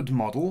terribly good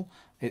model.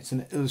 It's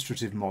an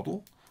illustrative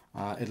model.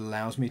 It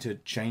allows me to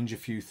change a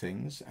few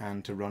things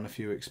and to run a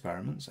few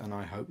experiments, and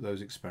I hope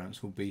those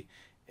experiments will be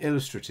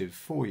illustrative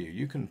for you.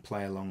 You can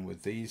play along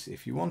with these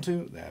if you want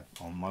to. They're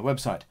on my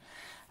website.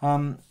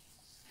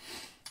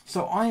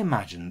 So I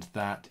imagined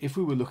that if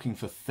we were looking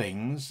for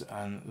things,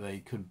 and they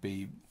could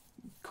be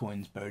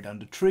coins buried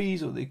under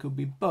trees or they could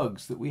be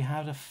bugs, that we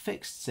had a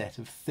fixed set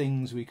of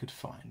things we could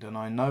find. And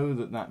I know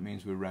that that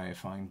means we're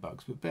rarefying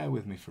bugs, but bear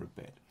with me for a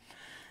bit.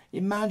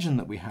 Imagine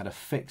that we had a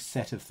fixed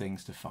set of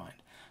things to find.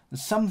 And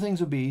some things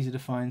would be easy to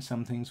find,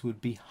 some things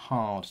would be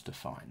hard to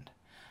find.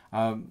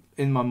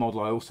 In my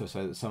model I also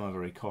say that some are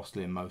very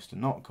costly and most are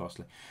not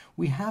costly.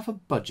 We have a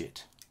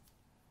budget.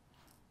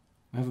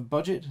 We have a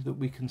budget that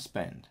we can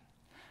spend.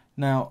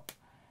 Now,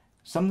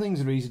 some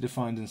things are easy to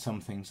find and some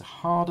things are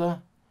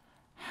harder.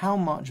 How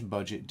much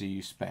budget do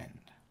you spend?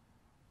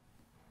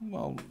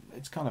 Well,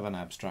 it's kind of an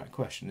abstract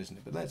question, isn't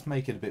it? But let's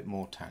make it a bit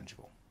more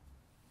tangible.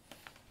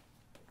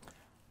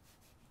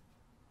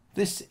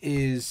 This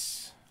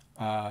is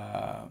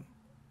a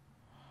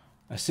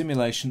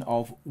simulation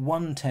of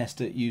one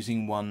tester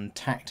using one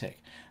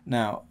tactic.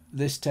 Now,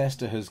 this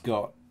tester has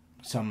got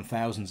some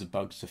thousands of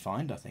bugs to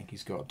find. I think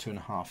he's got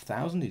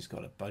 2,500. He's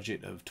got a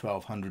budget of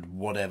 1,200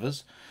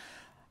 whatevers.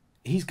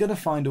 He's going to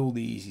find all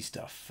the easy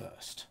stuff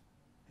first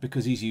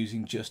because he's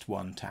using just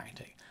one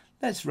tactic.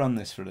 Let's run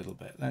this for a little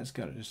bit. Let's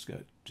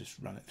just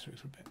run it through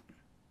for a bit.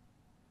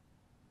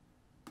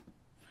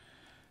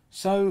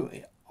 So,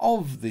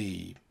 of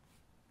the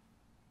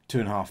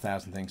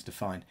 2,500 things to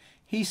find,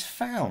 he's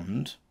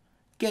found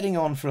getting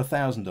on for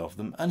 1,000 of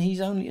them, and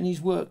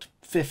he's worked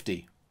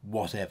 50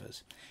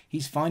 whatevers.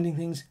 He's finding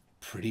things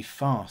pretty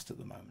fast at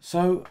the moment.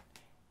 So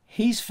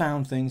he's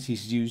found things,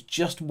 he's used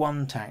just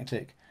one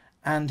tactic,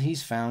 and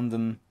he's found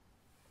them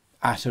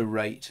at a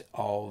rate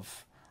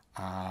of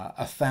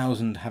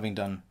 1,000 having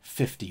done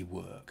 50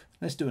 work.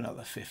 Let's do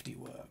another 50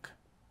 work.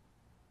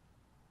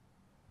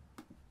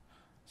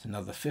 It's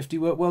another 50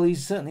 work. Well,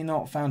 he's certainly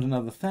not found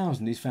another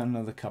 1,000, he's found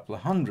another couple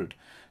of hundred.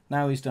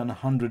 Now he's done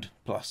 100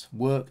 plus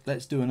work.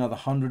 Let's do another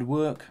 100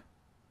 work.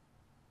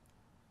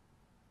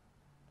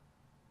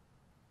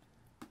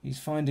 He's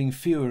finding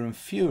fewer and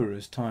fewer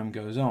as time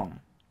goes on.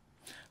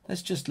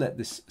 Let's just let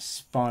this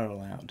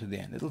spiral out to the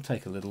end. It'll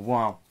take a little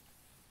while.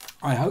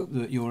 I hope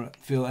that you'll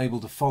feel able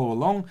to follow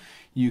along.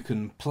 You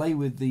can play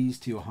with these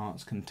to your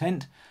heart's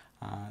content.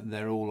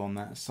 They're all on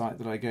that site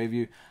that I gave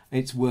you.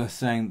 It's worth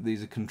saying that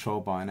these are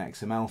controlled by an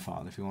XML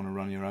file. If you want to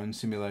run your own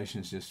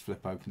simulations, just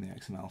flip open the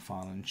XML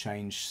file and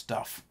change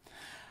stuff.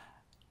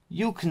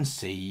 You can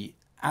see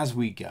as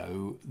we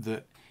go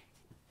that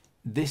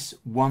this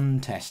one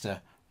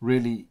tester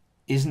really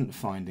isn't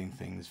finding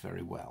things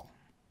very well.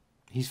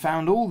 He's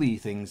found all the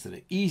things that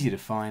are easy to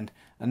find,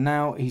 and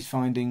now he's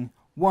finding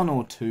one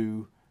or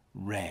two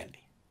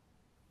rarely.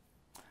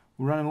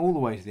 We'll run him all the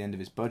way to the end of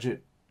his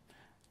budget.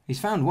 He's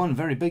found one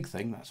very big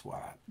thing, that's why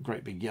that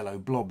great big yellow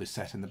blob is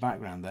set in the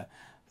background there,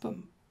 but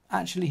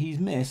actually he's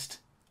missed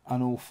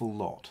an awful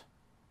lot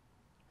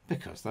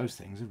because those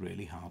things are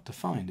really hard to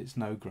find. It's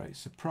no great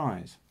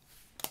surprise.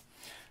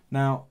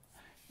 Now,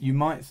 you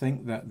might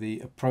think that the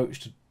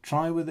approach to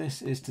try with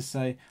this is to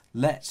say,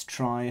 let's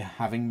try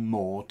having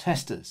more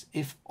testers.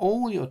 If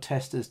all your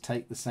testers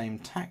take the same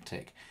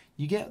tactic,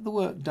 you get the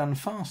work done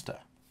faster.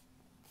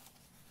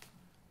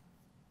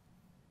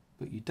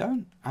 But you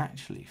don't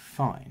actually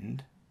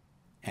find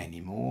any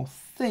more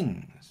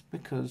things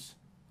because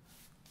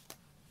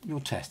your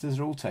testers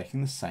are all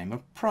taking the same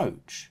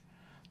approach.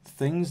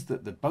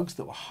 The bugs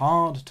that were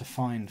hard to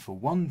find for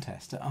one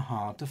tester are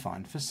hard to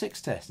find for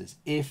 6 testers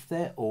if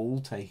they're all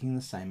taking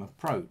the same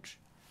approach.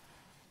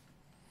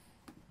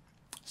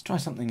 Let's try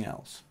something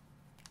else.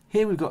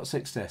 Here we've got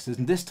 6 testers,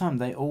 and this time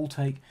they all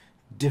take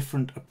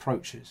different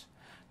approaches.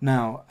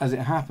 Now, as it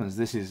happens,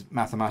 this is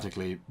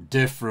mathematically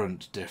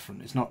different.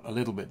 It's not a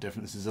little bit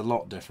different, this is a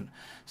lot different.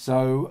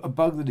 So a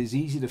bug that is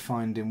easy to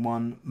find in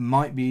one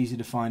might be easy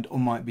to find or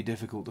might be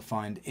difficult to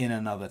find in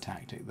another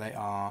tactic. They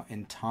are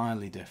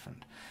entirely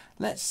different.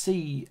 Let's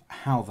see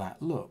how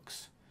that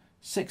looks.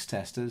 6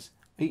 testers,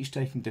 each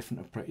taking a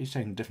different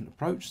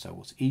approach, so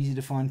what's easy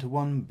to find to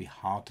one would be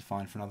hard to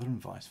find for another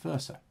and vice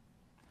versa.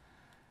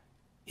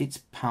 It's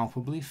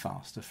palpably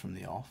faster from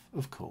the off,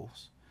 of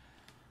course.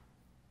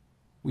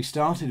 We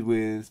started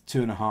with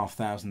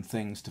 2,500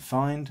 things to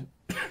find.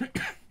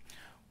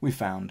 We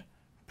found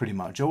pretty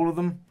much all of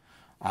them.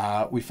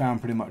 We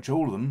found pretty much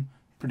all of them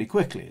pretty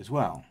quickly as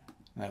well.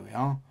 There we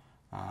are.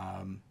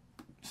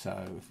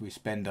 So if we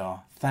spend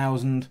our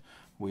 1,000,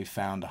 we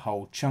found a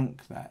whole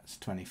chunk. That's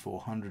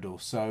 2,400 or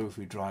so. If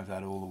we drive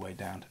that all the way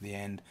down to the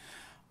end,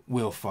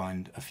 we'll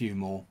find a few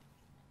more.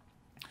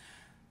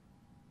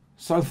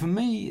 So for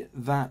me,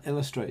 that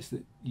illustrates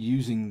that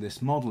using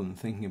this model and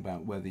thinking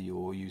about whether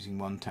you're using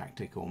one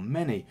tactic or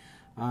many,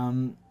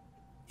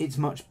 it's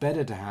much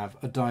better to have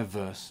a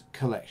diverse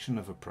collection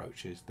of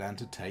approaches than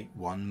to take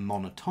one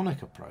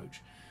monotonic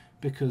approach,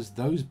 because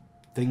those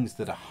things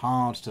that are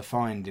hard to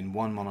find in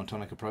one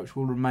monotonic approach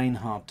will remain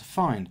hard to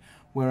find,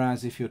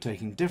 whereas if you're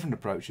taking different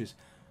approaches,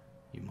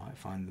 you might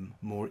find them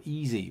more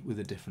easy with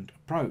a different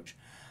approach.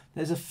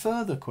 There's a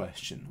further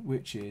question,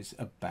 which is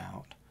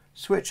about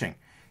switching.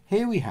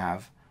 Here we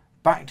have,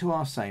 back to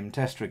our same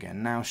tester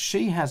again. Now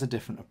she has a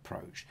different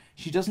approach.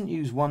 She doesn't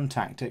use one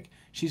tactic,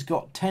 she's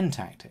got 10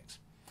 tactics.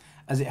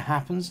 As it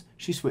happens,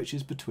 she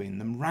switches between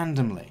them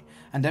randomly,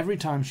 and every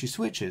time she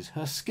switches,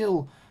 her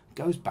skill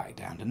goes back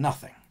down to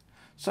nothing.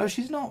 So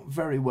she's not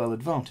very well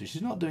advantaged.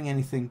 She's not doing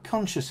anything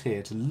conscious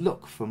here to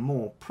look for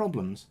more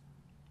problems.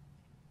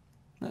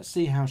 Let's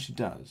see how she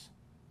does.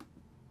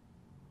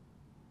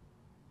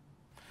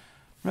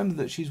 Remember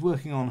that she's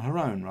working on her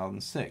own rather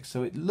than 6,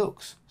 so it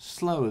looks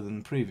slower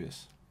than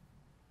previous.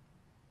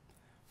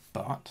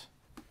 But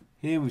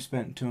here we've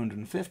spent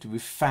 250,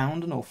 we've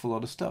found an awful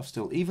lot of stuff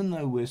still, even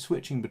though we're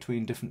switching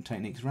between different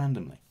techniques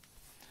randomly.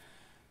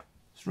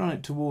 Let's run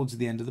it towards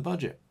the end of the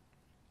budget.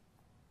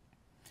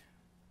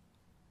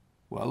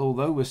 Well,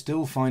 although we're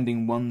still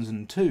finding 1s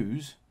and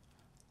 2s,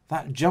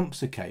 that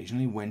jumps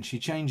occasionally when she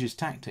changes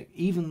tactic,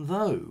 even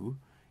though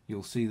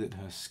you'll see that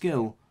her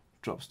skill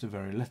drops to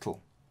very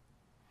little.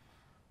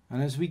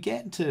 And as we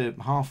get to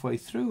halfway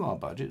through our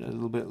budget, a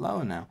little bit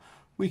lower now,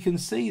 we can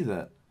see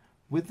that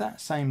with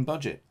that same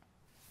budget,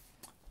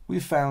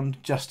 we've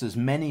found just as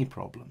many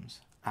problems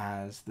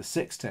as the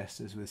 6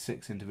 testers with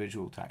 6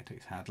 individual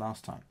tactics had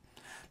last time.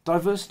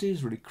 Diversity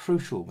is really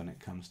crucial when it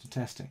comes to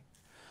testing.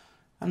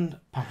 And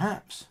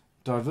perhaps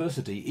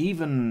diversity,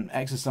 even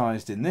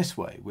exercised in this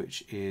way,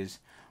 which is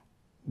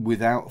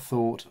without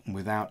thought and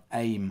without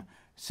aim,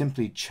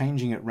 simply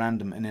changing at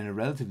random and in a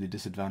relatively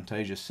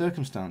disadvantageous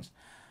circumstance,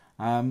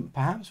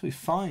 perhaps we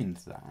find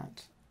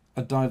that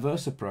a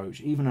diverse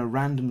approach, even a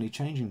randomly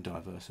changing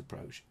diverse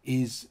approach,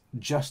 is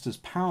just as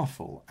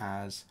powerful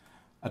as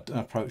an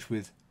approach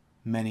with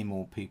many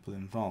more people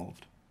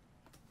involved.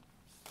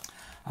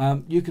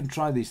 You can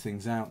try these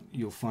things out.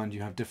 You'll find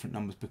you have different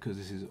numbers because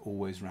this is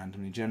always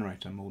randomly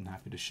generated. I'm more than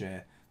happy to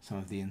share some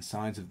of the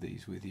insides of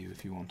these with you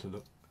if you want to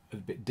look a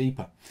bit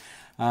deeper.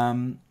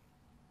 So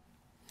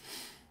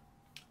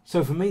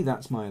for me,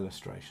 that's my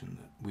illustration,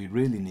 that we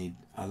really need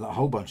a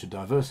whole bunch of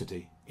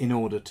diversity in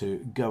order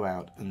to go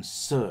out and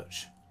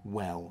search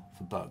well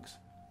for bugs.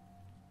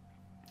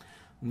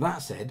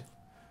 That said,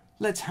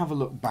 let's have a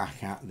look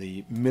back at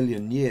the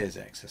million years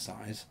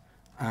exercise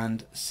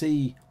and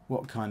see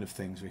what kind of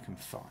things we can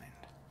find.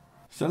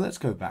 So let's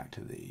go back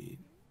to the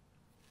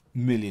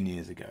million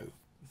years ago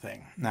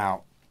thing.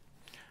 Now,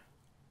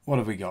 what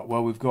have we got?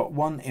 Well, we've got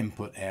one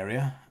input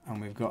area and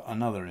we've got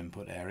another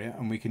input area,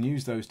 and we can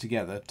use those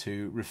together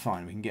to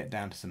refine. We can get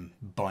down to some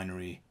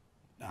binary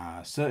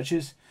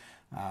searches.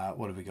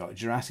 What have we got?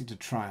 Jurassic to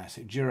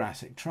Triassic.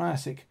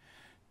 Triassic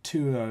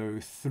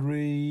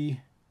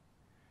 203.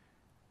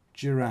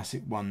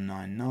 Jurassic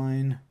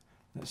 199.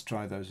 Let's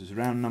try those as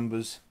round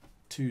numbers.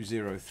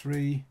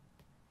 203.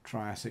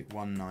 Triassic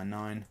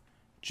 199.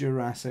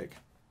 Jurassic.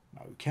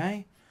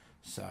 Okay.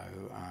 So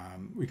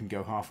we can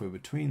go halfway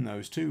between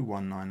those two,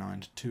 199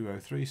 to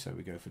 203. So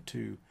we go for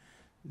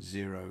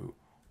 2015.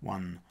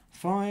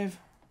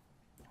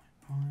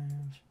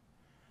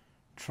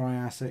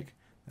 Triassic.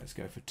 Let's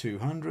go for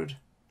 200.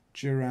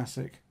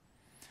 Jurassic.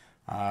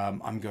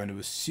 I'm going to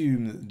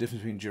assume that the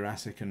difference between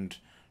Jurassic and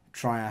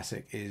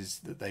Triassic is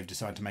that they've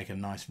decided to make a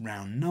nice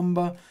round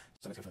number.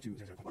 So let's go for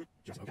 201.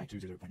 Okay, 20.9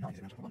 is the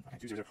amount of one.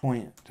 Okay,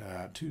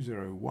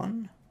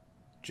 201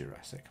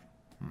 Jurassic.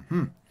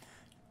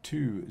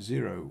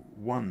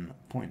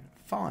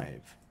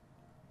 201.5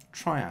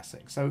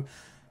 Triassic. So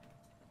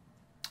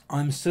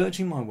I'm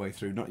searching my way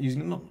through, not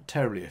using a not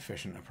terribly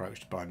efficient approach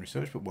to binary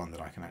search, but one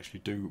that I can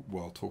actually do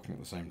while talking at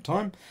the same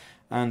time.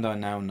 And I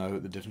now know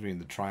that the difference between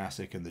the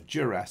Triassic and the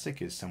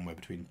Jurassic is somewhere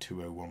between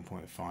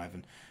 201.5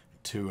 and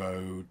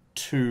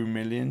 202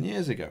 million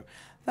years ago.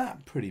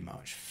 That pretty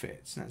much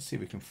fits. Let's see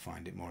if we can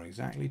find it more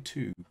exactly.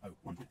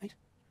 201.8,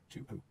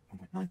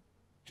 201.9,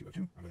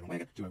 202,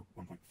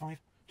 201.5,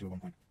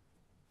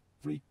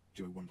 201.3,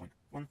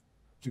 201.1,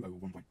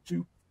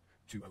 201.2,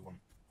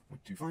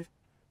 201.25,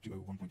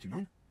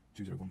 201.29,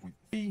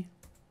 201.3.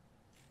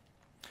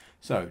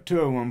 So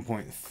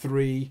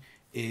 201.3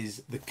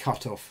 is the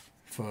cutoff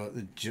for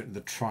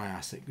the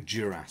Triassic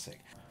Jurassic.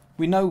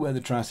 We know where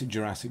the Triassic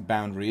Jurassic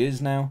boundary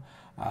is now.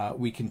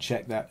 We can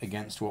check that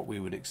against what we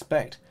would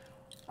expect,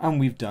 and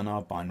we've done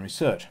our binary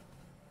search.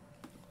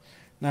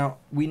 Now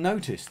we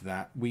notice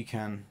that we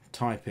can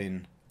type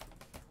in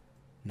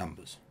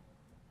numbers,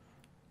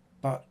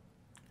 but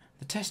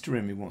the tester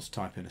in me wants to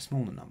type in a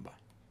smaller number.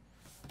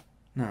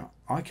 Now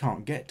I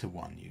can't get to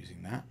 1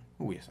 using that.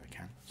 Oh yes, I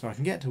can. So I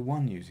can get to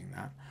 1 using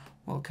that.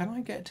 Well, can I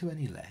get to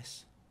any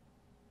less?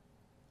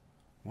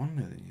 1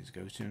 million years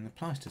ago was during the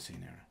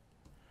Pleistocene era.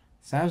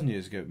 1,000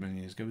 years ago, million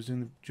years ago was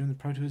during the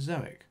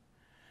Proterozoic.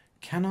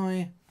 Can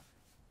I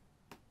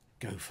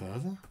go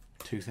further?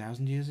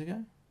 2,000 years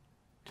ago?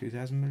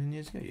 2,000 million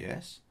years ago?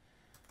 Yes.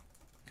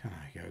 Can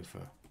I go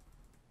for...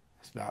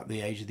 That's about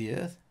the age of the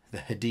Earth, the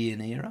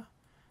Hadean era.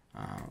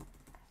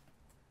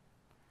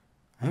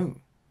 Oh,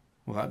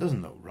 Well, that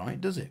doesn't look right,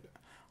 does it?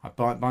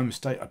 By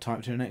mistake, I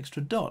typed in an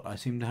extra dot. I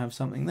seem to have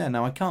something there.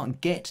 Now, I can't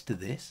get to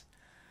this,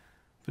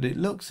 but it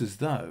looks as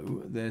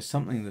though there's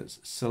something that's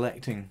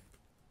selecting.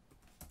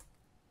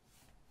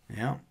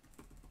 Yeah.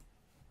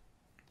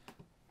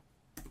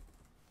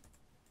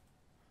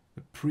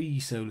 The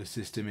pre-solar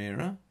system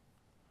era.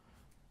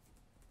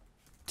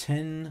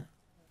 10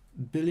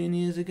 billion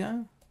years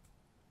ago.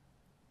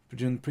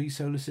 During the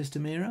pre-solar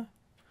system era.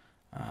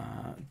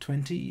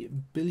 20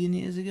 billion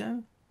years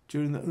ago.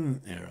 During the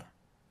era.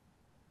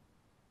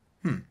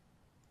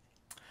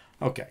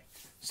 Okay,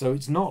 so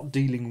it's not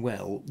dealing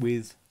well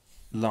with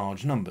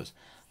large numbers.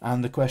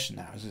 And the question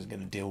now is it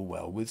going to deal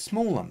well with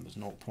small numbers?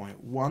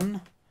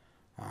 0.1.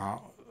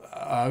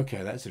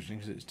 Okay, that's interesting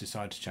because it's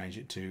decided to change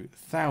it to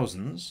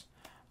thousands.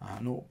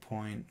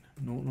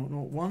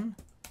 0.0001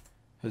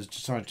 has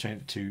decided to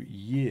change it to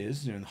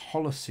years during the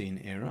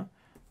Holocene era.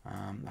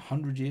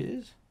 100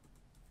 years.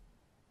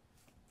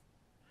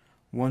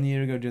 1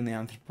 year ago during the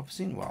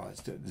Anthropocene. Well,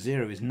 it's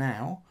 0 is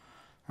now.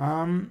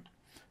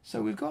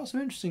 So we've got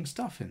some interesting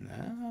stuff in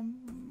there.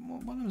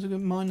 What was it?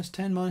 Minus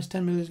 10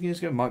 million years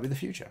ago might be the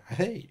future.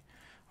 Hey,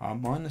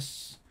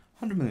 minus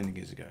 100 million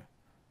years ago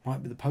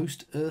might be the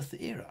post-Earth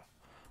era.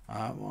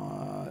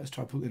 Let's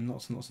try putting in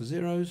lots and lots of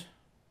zeros.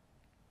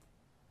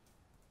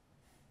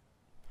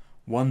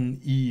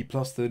 1e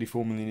plus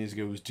 34 million years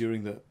ago was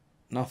during the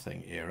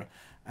nothing era,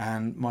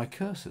 and my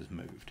cursor's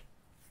moved.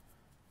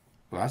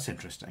 Well, that's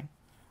interesting.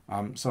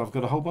 So I've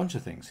got a whole bunch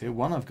of things here.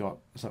 One, I've got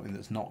something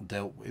that's not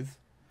dealt with.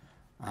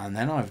 And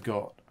then I've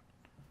got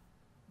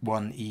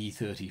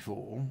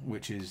 1E34,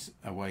 which is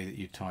a way that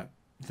you type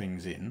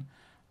things in.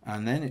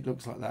 And then it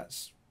looks like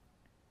that's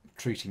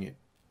treating it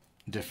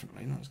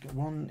differently. Let's get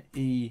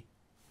 1E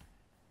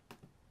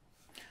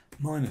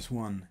minus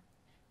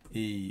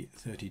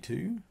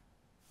 1E32.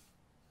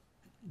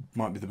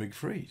 Might be the big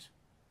freeze.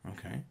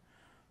 Okay.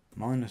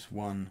 Minus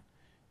 1E20.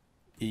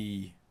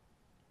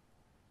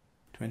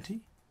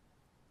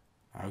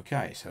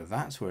 Okay, so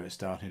that's where it's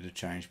starting to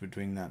change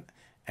between that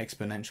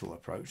exponential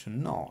approach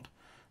and not.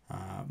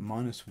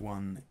 Minus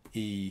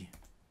 1e25.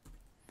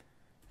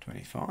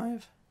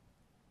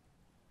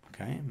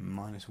 Okay,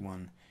 minus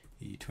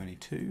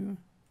 1e22.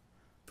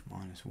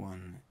 Minus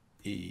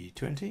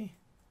 1e20.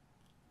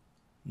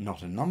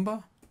 Not a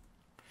number.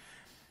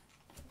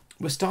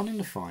 We're starting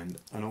to find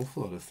an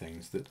awful lot of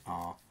things that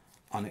are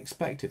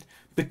unexpected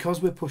because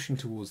we're pushing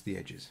towards the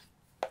edges.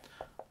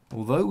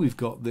 Although we've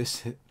got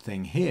this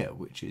thing here,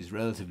 which is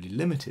relatively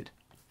limited,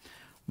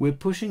 we're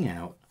pushing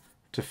out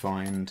to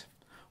find,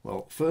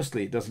 well,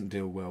 firstly, it doesn't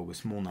deal well with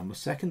small numbers.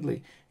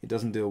 Secondly, it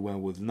doesn't deal well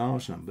with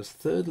large numbers.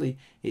 Thirdly,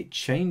 it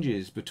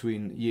changes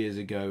between years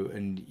ago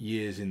and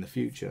years in the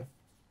future.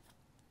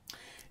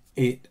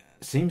 It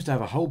seems to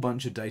have a whole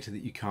bunch of data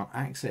that you can't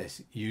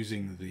access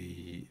using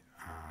the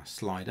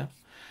slider.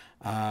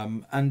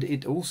 And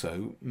it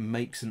also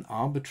makes an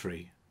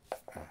arbitrary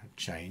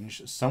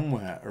change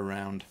somewhere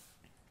around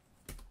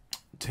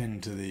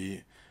 10 to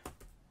the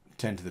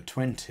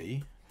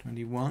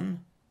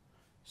 21.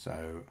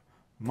 So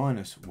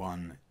minus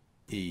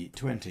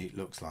 1e20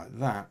 looks like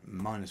that,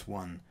 minus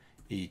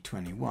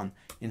 1e21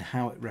 in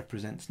how it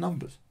represents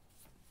numbers.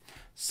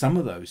 Some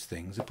of those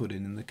things are put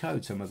in the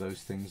code, some of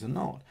those things are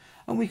not.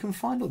 And we can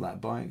find all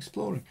that by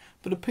exploring.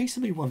 But a piece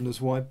of me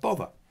wonders why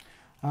bother.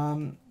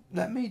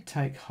 Let me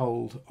take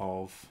hold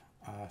of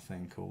a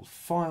thing called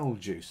File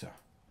Juicer.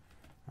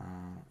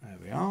 There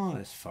we are,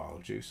 there's File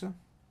Juicer.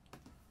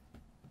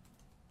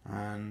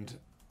 And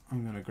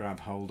I'm going to grab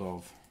hold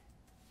of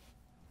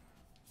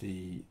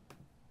the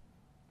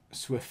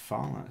Swift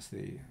file. That's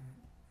the,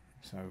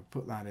 so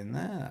put that in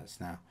there.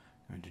 That's now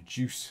going to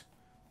juice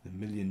the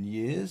million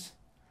years,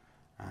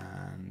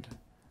 and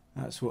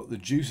that's what the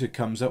juicer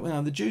comes up with.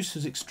 Now the juice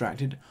has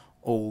extracted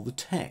all the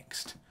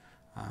text.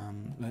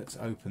 Let's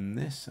open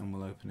this, and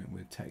we'll open it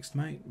with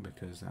TextMate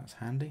because that's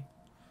handy.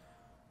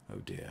 Oh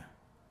dear,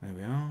 there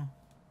we are.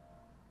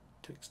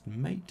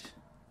 TextMate.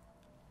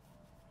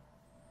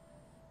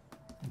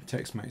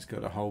 TextMate's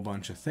got a whole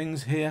bunch of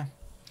things here.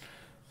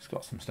 It's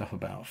got some stuff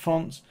about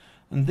fonts,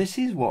 and this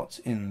is what's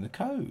in the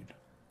code.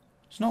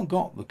 It's not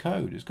got the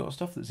code, it's got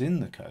stuff that's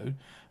in the code.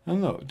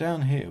 And look,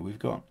 down here we've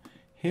got,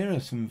 here are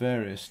some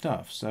various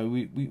stuff. So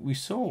we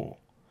saw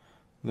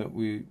that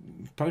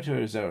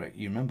Proterozoic,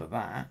 you remember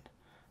that,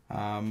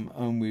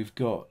 and we've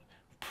got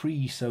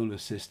pre-solar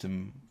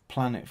system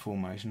planet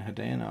formation,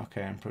 Hadean,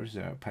 Archean,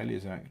 Proterozoic,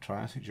 Paleozoic,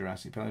 Triassic,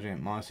 Jurassic,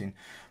 Paleogene, Miocene,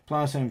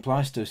 Pliocene,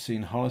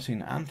 Pleistocene,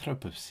 Holocene,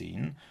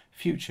 Anthropocene,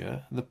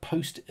 future, the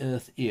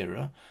post-Earth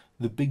era,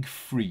 the big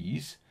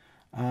freeze,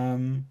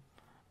 and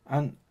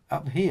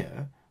up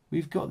here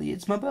we've got the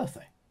It's My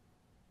Birthday.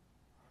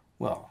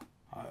 Well,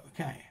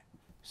 okay,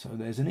 so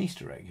there's an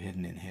Easter egg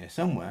hidden in here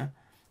somewhere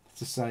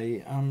to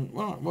say,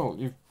 well,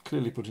 you've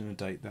clearly put in a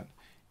date that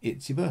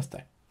it's your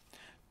birthday.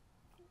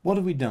 What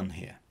have we done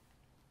here?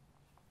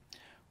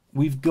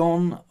 We've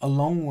gone a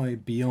long way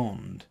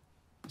beyond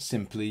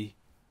simply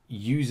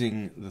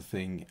using the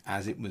thing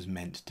as it was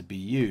meant to be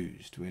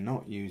used. We're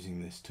not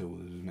using this tool,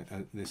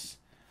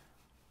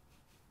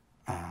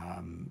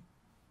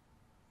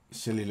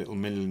 silly little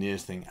million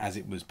years thing as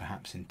it was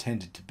perhaps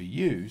intended to be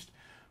used,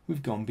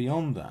 we've gone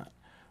beyond that.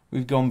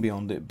 We've gone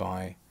beyond it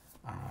by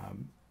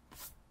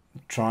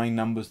trying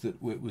numbers that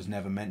it was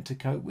never meant to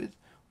cope with.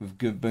 We've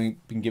been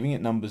giving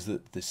it numbers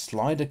that the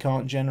slider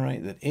can't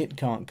generate, that it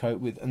can't cope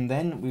with, and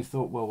then we've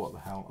thought, well, what the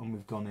hell, and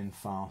we've gone in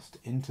fast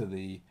into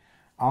the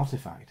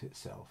artifact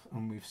itself,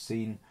 and we've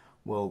seen,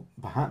 well,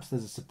 perhaps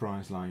there's a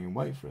surprise lying in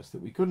wait for us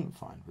that we couldn't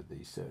find with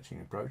these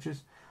searching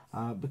approaches,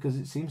 because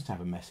it seems to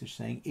have a message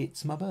saying,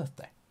 it's my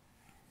birthday.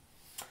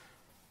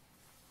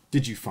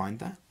 Did you find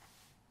that?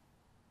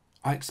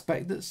 I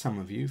expect that some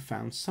of you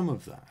found some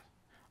of that.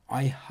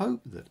 I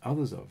hope that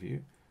others of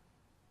you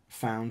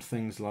found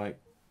things like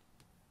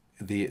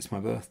the it's my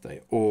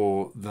birthday,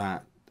 or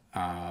that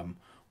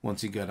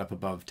once you get up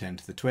above 10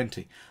 to the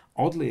 20.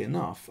 Oddly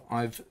enough,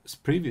 I've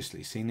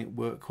previously seen it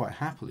work quite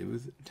happily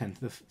with 10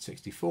 to the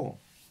 64.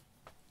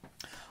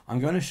 I'm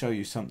going to show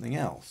you something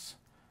else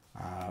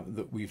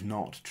that we've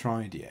not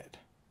tried yet.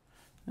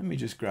 Let me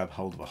just grab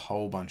hold of a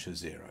whole bunch of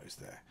zeros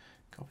there.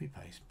 Copy,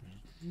 paste.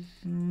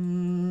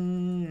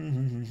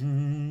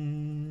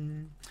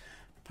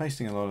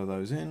 Pasting a lot of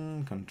those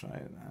in.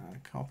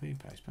 Copy,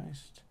 paste,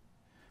 paste.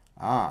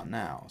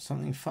 Now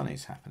something funny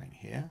is happening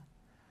here.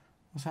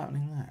 What's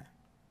happening there?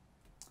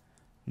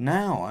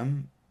 Now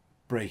I'm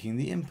breaking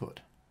the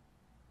input.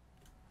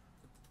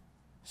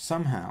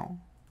 Somehow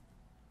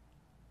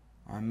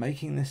I'm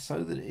making this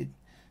so that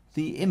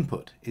the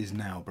input is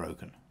now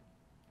broken.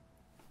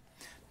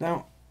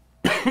 Now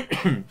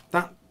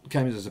that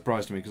came as a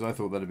surprise to me because I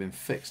thought that had been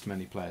fixed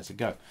many players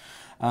ago,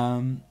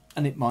 and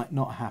it might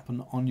not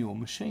happen on your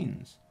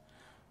machines.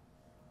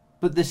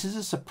 But this is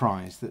a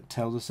surprise that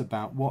tells us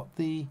about what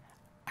the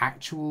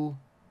actual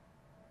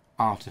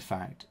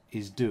artifact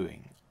is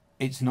doing.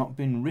 It's not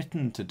been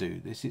written to do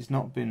this. It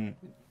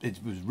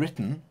was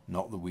written,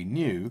 not that we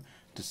knew,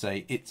 to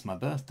say it's my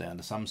birthday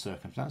under some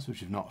circumstance, which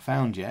we've not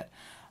found yet,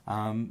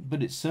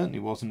 but it certainly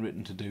wasn't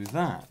written to do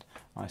that.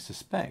 I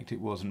suspect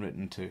it wasn't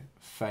written to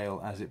fail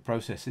as it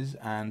processes,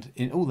 and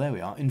there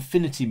we are,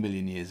 infinity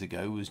million years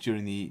ago was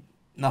during the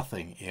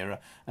nothing era,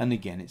 and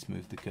again it's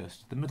moved the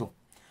cursor to the middle.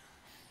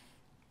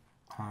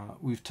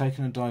 We've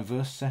taken a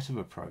diverse set of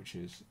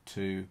approaches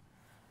to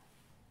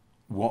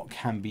what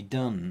can be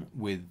done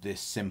with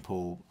this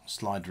simple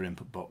slider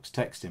input box,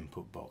 text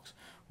input box.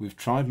 We've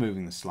tried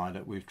moving the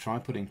slider, we've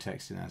tried putting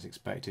text in as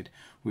expected,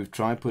 we've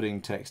tried putting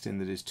text in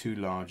that is too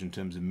large in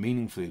terms of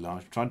meaningfully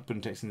large, tried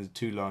putting text in that is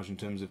too large in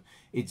terms of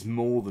it's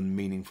more than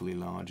meaningfully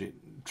large,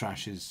 it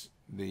trashes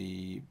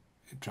the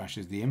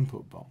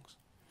input box.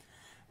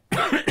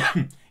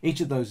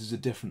 Each of those is a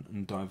different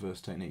and diverse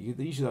technique.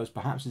 Each of those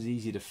perhaps is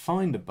easier to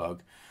find a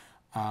bug,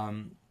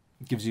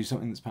 gives you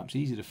something that's perhaps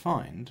easier to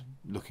find,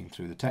 looking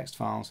through the text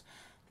files,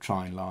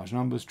 trying large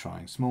numbers,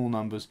 trying small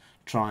numbers,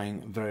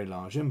 trying very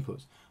large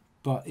inputs.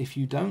 But if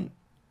you don't,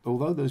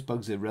 although those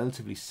bugs are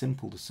relatively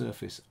simple to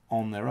surface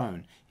on their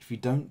own, if you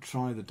don't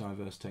try the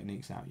diverse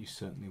techniques out, you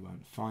certainly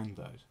won't find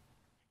those.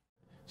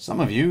 Some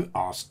of you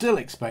are still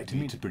expecting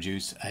me to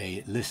produce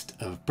a list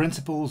of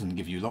principles and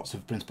give you lots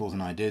of principles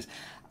and ideas.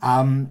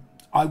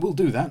 I will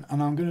do that,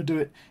 and I'm going to do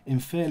it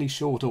in fairly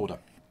short order.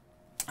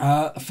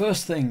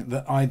 First thing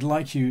that I'd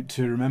like you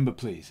to remember,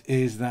 please,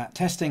 is that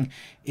testing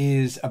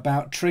is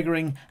about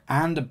triggering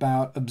and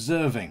about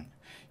observing.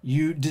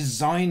 You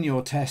design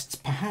your tests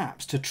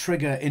perhaps to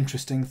trigger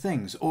interesting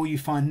things, or you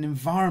find an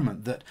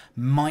environment that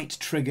might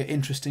trigger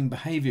interesting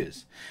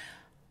behaviours.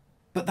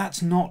 But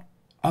that's not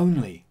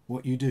only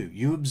what you do.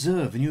 You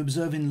observe, and you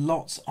observe in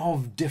lots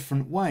of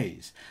different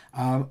ways.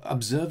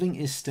 Observing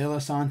is still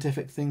a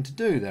scientific thing to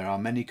do. There are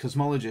many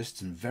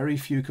cosmologists and very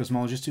few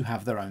cosmologists who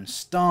have their own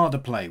star to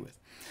play with.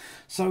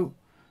 So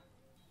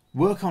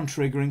work on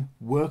triggering,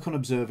 work on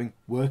observing,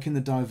 work in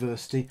the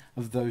diversity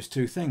of those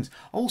two things.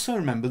 Also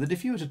remember that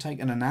if you were to take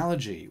an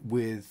analogy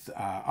with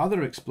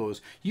other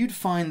explorers, you'd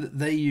find that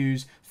they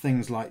use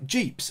things like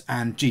Jeeps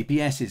and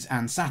GPSs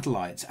and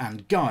satellites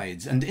and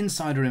guides and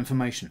insider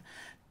information.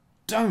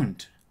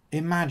 Don't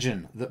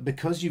imagine that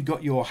because you've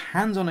got your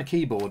hands on a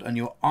keyboard and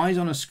your eyes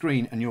on a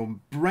screen and your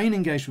brain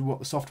engaged with what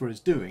the software is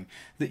doing,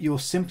 that you're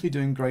simply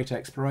doing great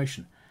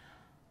exploration.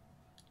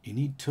 You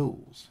need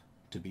tools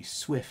to be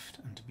swift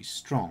and to be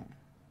strong.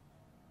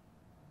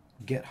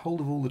 Get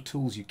hold of all the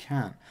tools you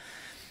can.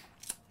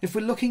 If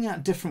we're looking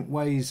at different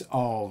ways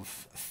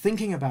of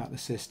thinking about the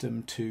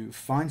system to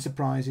find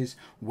surprises,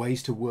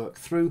 ways to work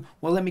through,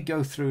 well, let me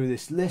go through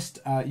this list.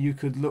 You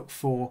could look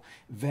for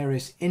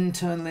various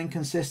internal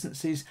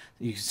inconsistencies.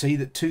 You can see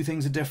that two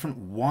things are different.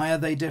 Why are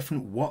they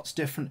different? What's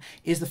different?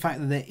 Is the fact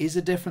that there is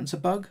a difference a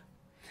bug?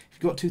 If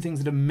you've got two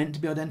things that are meant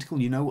to be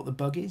identical, you know what the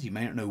bug is. You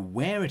may not know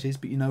where it is,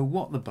 but you know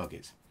what the bug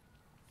is.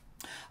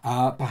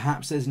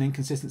 Perhaps there's an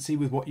inconsistency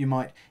with what you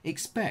might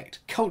expect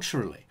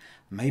culturally.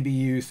 Maybe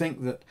you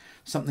think that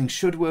something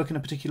should work in a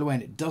particular way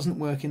and it doesn't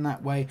work in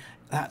that way.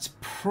 That's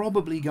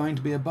probably going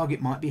to be a bug.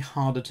 It might be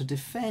harder to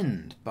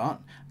defend,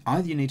 but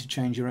either you need to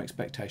change your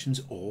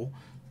expectations or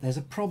there's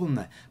a problem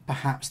there.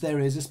 Perhaps there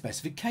is a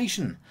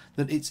specification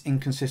that it's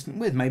inconsistent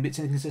with. Maybe it's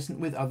inconsistent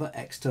with other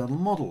external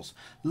models.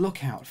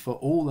 Look out for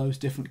all those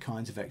different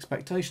kinds of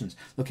expectations.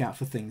 Look out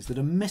for things that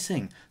are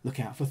missing. Look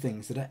out for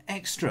things that are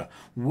extra.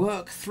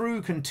 Work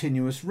through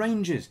continuous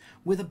ranges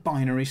with a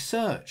binary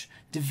search.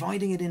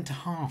 Dividing it into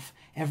half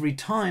every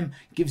time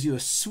gives you a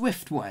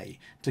swift way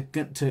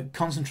to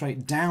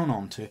concentrate down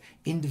onto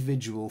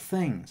individual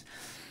things.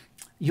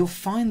 You'll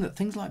find that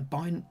things like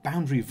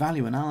boundary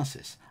value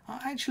analysis are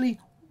actually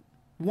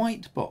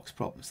white box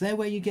problems. They're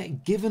where you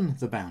get given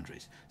the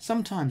boundaries.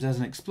 Sometimes as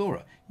an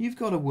explorer, you've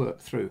got to work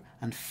through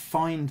and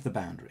find the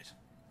boundaries.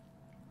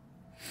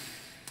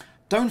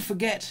 Don't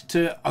forget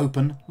to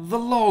open the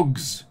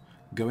logs.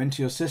 Go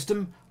into your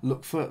system,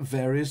 look for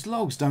various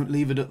logs. Don't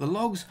leave it at the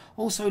logs.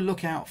 Also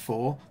look out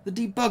for the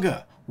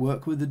debugger.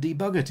 Work with the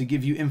debugger to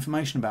give you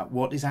information about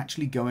what is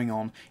actually going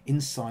on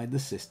inside the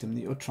system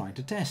that you're trying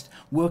to test.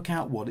 Work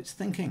out what it's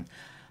thinking.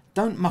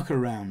 Don't muck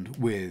around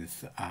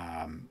with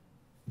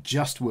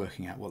just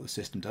working out what the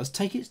system does.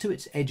 Take it to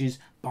its edges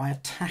by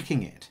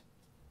attacking it.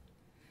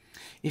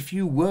 If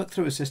you work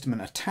through a system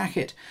and attack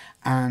it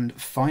and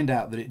find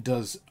out that it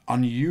does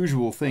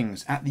unusual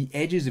things at the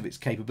edges of its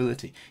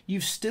capability,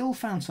 you've still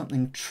found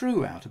something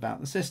true out about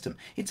the system.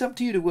 It's up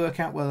to you to work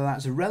out whether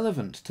that's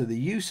relevant to the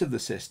use of the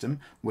system,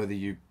 whether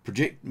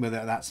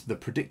that's the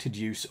predicted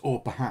use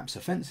or perhaps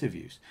offensive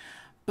use.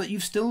 But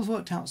you've still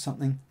worked out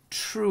something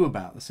true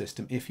about the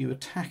system if you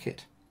attack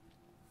it.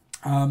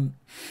 There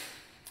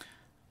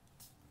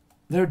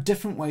are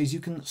different ways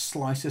you can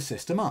slice a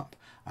system up.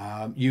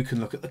 You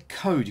can look at the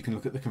code, you can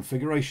look at the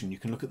configuration, you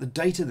can look at the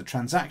data, the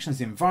transactions,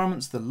 the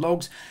environments, the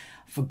logs.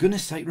 For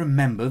goodness sake,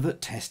 remember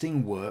that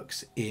testing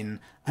works in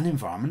an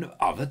environment of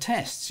other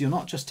tests. You're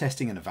not just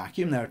testing in a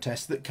vacuum. There are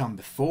tests that come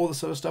before the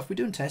sort of stuff we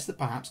do and tests that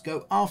perhaps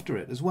go after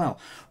it as well.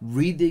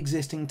 Read the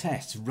existing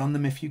tests, run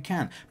them if you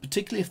can,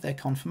 particularly if they're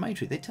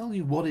confirmatory. They tell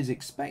you what is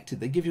expected.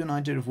 They give you an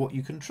idea of what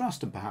you can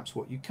trust and perhaps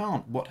what you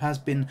can't, what has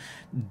been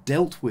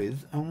dealt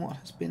with and what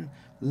has been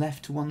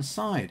left to one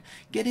side.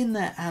 Get in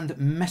there and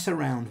mess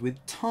around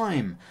with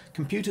time.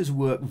 Computers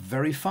work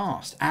very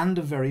fast and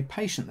are very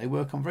patient. They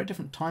work on very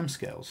different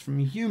timescales from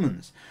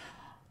humans.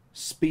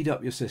 Speed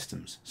up your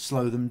systems,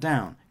 slow them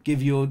down,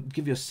 give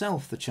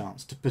yourself the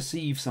chance to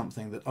perceive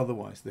something that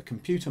otherwise the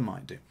computer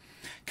might do.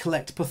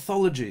 Collect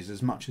pathologies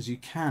as much as you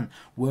can.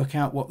 Work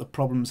out what the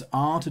problems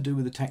are to do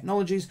with the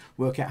technologies.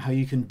 Work out how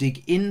you can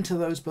dig into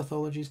those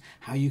pathologies,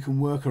 how you can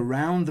work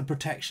around the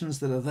protections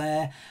that are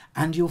there,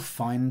 and you'll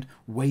find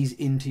ways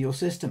into your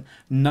system.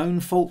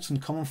 Known faults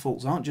and common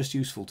faults aren't just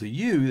useful to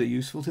you, they're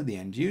useful to the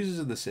end users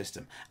of the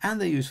system,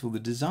 and they're useful to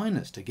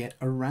designers to get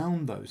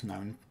around those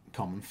known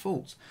common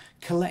faults.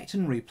 Collect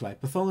and replay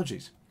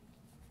pathologies.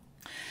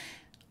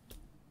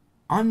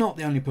 I'm not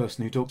the only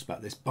person who talks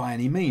about this by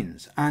any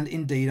means, and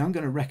indeed I'm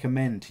going to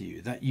recommend to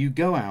you that you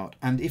go out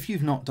and, if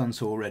you've not done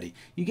so already,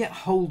 you get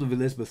hold of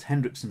Elizabeth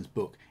Hendrickson's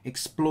book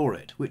Explore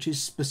It, which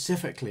is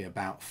specifically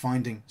about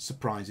finding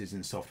surprises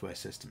in software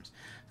systems.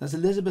 That's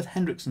Elizabeth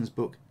Hendrickson's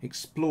book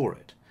Explore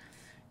It.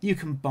 You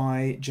can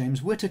buy James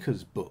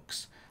Whitaker's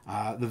books.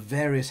 The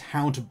various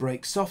how to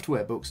break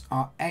software books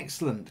are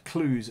excellent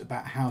clues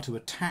about how to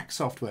attack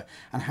software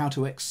and how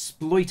to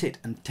exploit it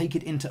and take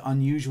it into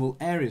unusual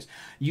areas.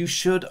 You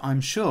should, I'm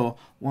sure,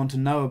 want to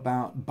know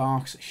about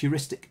Bark's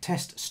heuristic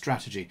test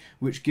strategy,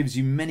 which gives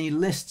you many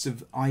lists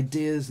of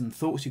ideas and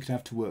thoughts you could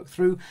have to work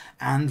through,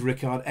 and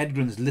Richard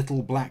Edgren's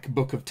little black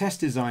book of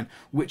test design,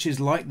 which is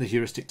like the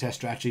heuristic test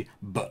strategy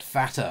but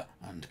fatter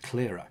and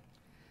clearer.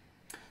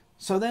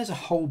 So there's a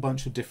whole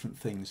bunch of different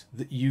things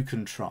that you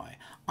can try.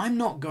 I'm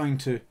not going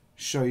to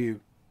show you,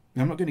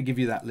 I'm not going to give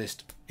you that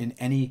list in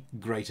any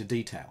greater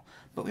detail,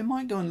 but we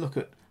might go and look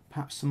at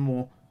perhaps some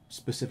more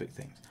specific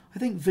things. I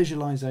think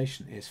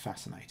visualization is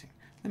fascinating.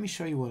 Let me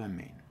show you what I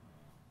mean.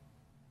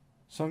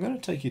 So I'm going to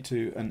take you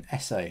to an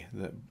essay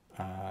that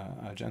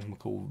a gentleman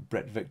called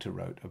Brett Victor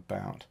wrote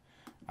about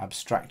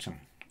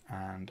abstraction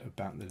and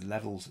about the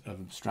levels of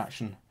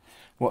abstraction.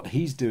 What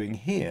he's doing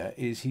here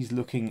is he's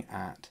looking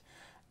at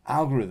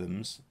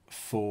algorithms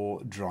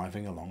for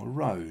driving along a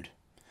road,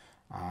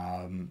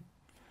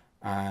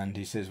 and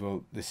he says,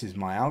 well, this is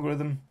my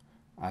algorithm.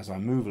 As I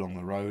move along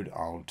the road,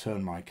 I'll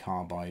turn my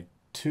car by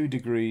 2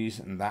 degrees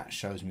and that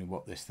shows me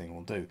what this thing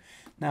will do.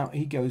 Now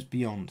he goes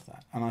beyond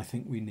that, and I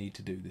think we need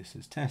to do this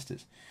as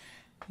testers.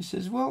 He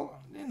says,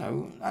 well, you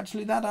know,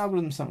 actually that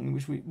algorithm is something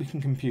which we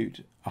can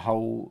compute a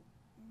whole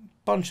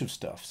bunch of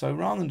stuff. So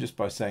rather than just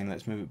by saying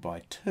let's move it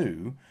by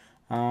 2,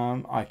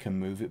 I can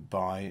move it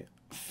by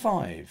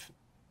 5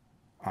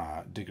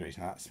 degrees.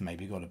 Now that's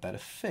maybe got a better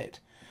fit,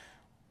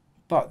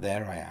 but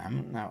there I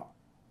am. Now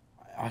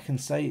I can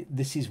say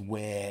this is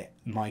where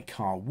my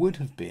car would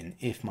have been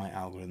if my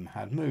algorithm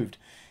had moved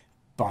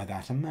by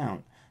that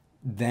amount.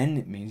 Then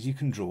it means you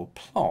can draw a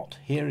plot.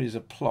 Here is a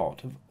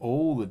plot of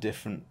all the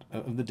different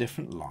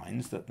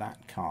lines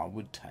that car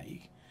would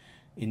take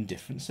in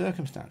different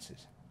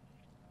circumstances.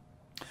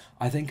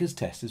 I think as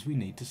testers we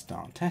need to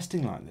start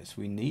testing like this.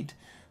 We need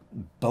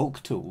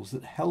bulk tools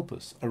that help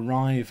us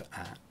arrive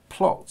at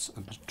plots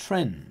and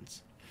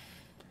trends.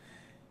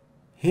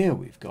 Here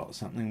we've got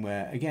something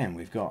where, again,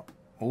 we've got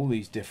all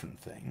these different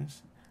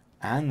things,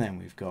 and then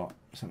we've got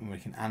something where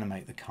we can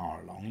animate the car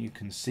along. You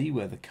can see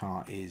where the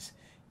car is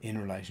in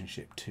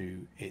relationship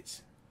to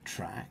its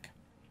track.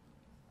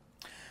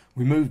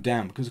 We move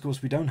down, because of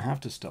course we don't have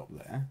to stop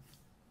there.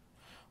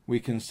 We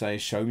can say,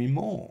 show me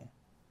more.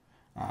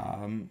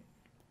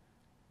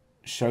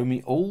 Show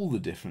me all the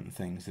different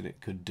things that it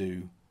could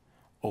do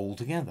all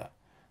together.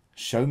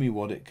 Show me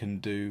what it can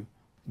do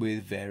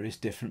with various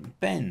different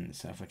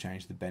bends. So if I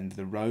change the bend of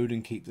the road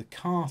and keep the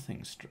car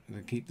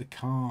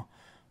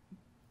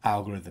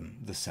algorithm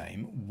the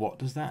same, what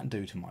does that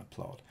do to my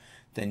plot?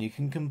 Then you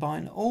can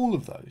combine all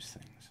of those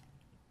things.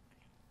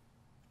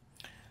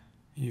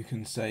 You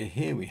can say,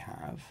 here we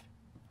have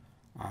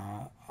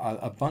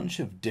a bunch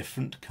of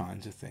different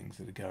kinds of things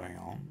that are going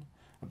on,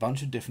 a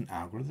bunch of different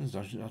algorithms,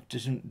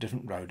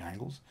 different road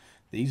angles.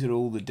 These are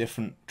all the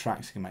different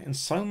tracks you can make, and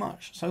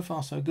so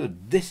far so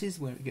good. This is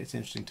where it gets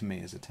interesting to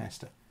me as a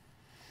tester.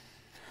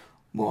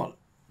 What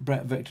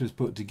Brett Victor has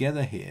put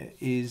together here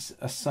is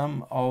a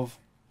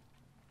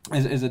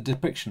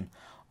depiction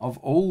of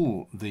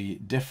all the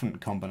different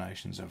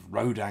combinations of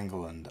road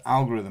angle and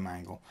algorithm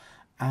angle,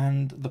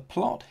 and the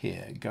plot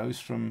here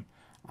goes from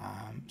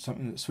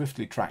something that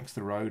swiftly tracks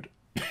the road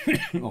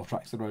or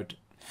tracks the road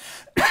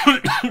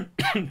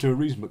to a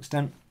reasonable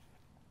extent,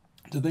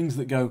 to things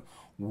that go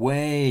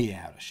way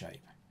out of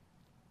shape.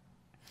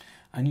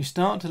 And you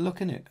start to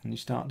look in it and you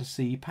start to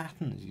see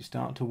patterns. You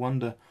start to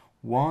wonder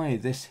why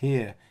this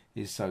here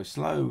is so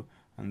slow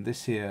and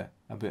this here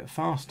a bit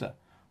faster.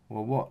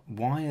 Well,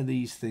 why are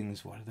these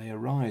things, why do they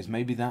arise?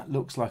 Maybe that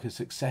looks like a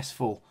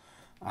successful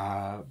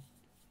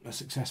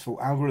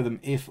algorithm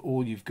if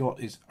all you've got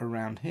is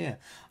around here.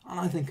 And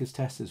I think as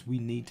testers we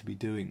need to be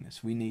doing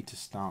this. We need to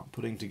start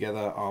putting together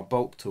our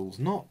bulk tools,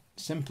 not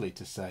simply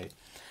to say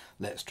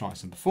let's try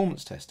some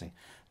performance testing,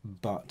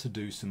 but to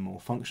do some more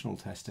functional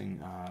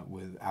testing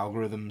with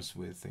algorithms,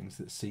 with things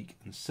that seek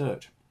and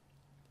search.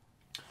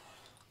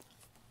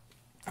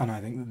 And I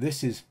think that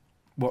this is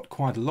what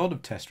quite a lot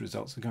of test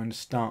results are going to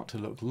start to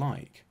look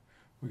like.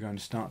 We're going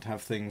to start to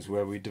have things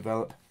where we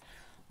develop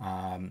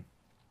a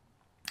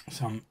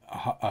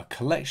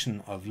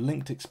collection of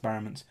linked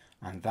experiments,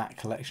 and that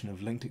collection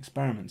of linked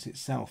experiments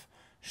itself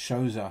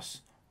shows us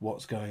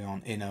what's going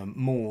on in a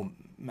more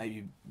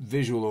maybe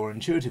visual or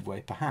intuitive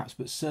way perhaps,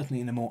 but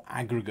certainly in a more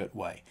aggregate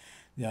way.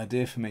 The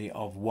idea for me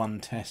of one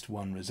test,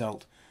 one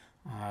result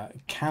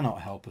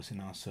cannot help us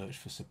in our search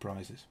for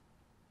surprises.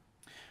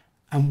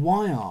 And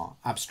why are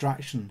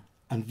abstraction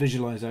and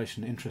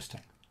visualization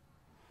interesting?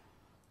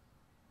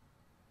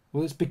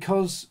 Well, it's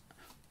because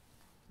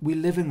we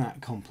live in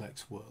that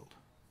complex world.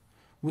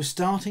 We're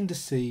starting to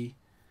see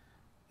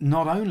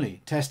not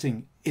only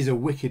testing is a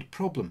wicked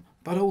problem,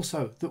 but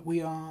also that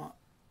we are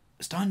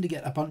starting to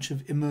get a bunch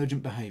of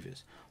emergent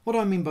behaviours. What do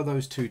I mean by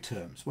those two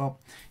terms? Well,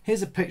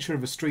 here's a picture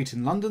of a street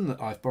in London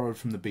that I've borrowed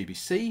from the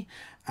BBC,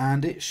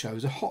 and it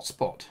shows a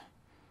hotspot.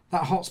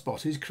 That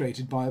hotspot is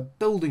created by a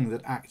building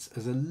that acts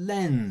as a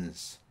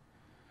lens.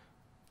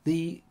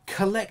 The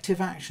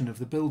collective action of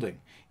the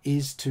building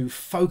is to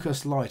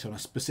focus light on a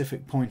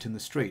specific point in the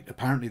street.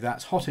 Apparently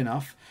that's hot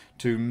enough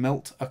to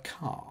melt a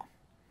car.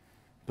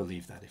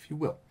 Believe that if you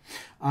will.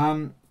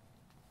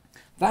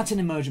 That's an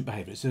emergent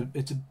behaviour.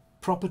 It's a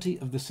property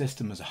of the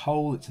system as a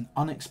whole. It's an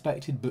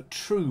unexpected but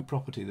true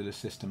property that a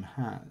system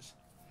has.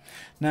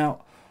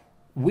 Now,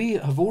 we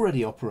have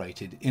already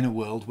operated in a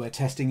world where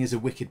testing is a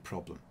wicked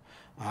problem.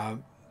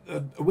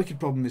 A wicked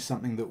problem is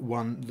something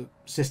that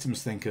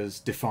systems thinkers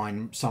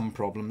define some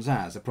problems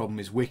as. A problem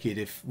is wicked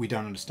if we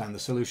don't understand the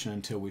solution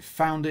until we've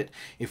found it,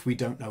 if we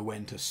don't know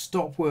when to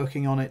stop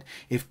working on it,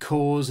 if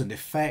cause and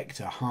effect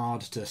are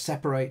hard to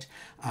separate,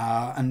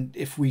 and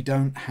if we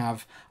don't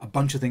have a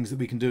bunch of things that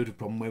we can do to a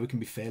problem where we can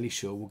be fairly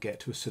sure we'll get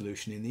to a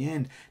solution in the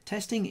end.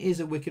 Testing is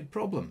a wicked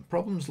problem.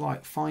 Problems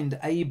like find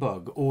a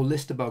bug or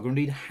list a bug, or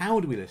indeed how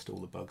do we list all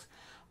the bugs,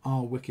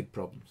 are wicked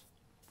problems.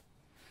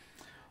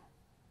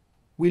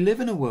 We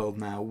live in a world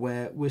now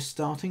where we're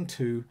starting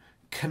to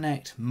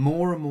connect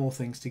more and more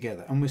things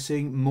together, and we're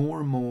seeing more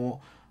and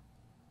more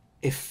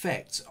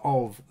effects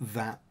of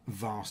that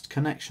vast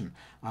connection.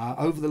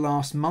 Over the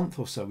last month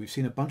or so, we've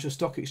seen a bunch of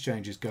stock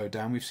exchanges go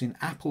down. We've seen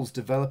Apple's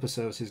developer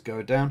services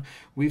go down.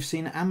 We've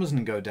seen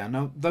Amazon go down.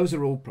 Now, those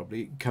are all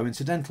probably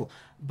coincidental,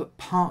 but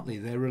partly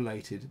they're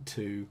related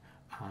to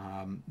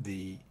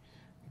the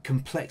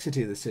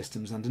complexity of the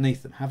systems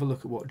underneath them. Have a look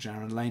at what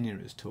Jaron Lanier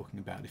is talking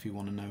about if you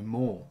want to know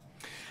more.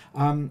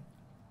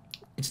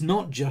 It's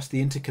not just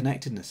the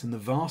interconnectedness and the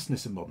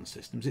vastness of modern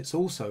systems, it's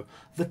also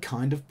the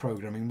kind of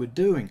programming we're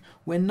doing.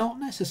 We're not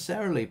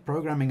necessarily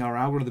programming our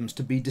algorithms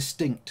to be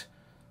distinct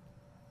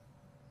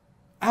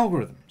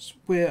algorithms.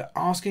 We're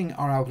asking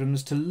our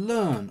algorithms to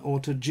learn or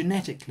to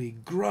genetically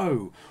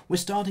grow. We're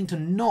starting to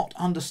not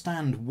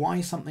understand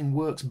why something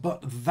works,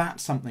 but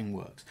that something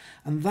works.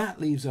 And that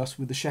leaves us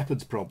with the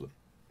shepherd's problem.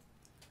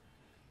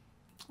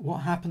 What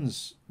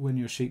happens when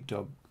your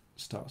sheepdog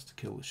starts to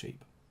kill the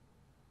sheep?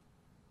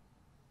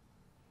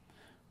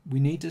 we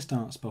need to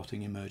start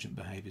spotting emergent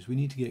behaviours. We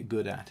need to get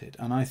good at it.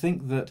 And I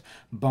think that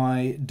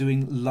by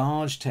doing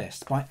large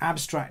tests, by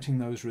abstracting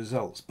those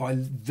results, by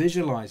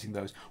visualising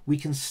those, we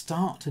can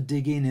start to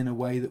dig in a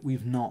way that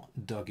we've not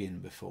dug in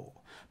before.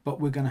 But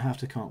we're going to have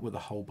to come up with a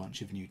whole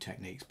bunch of new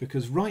techniques,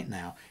 because right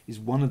now is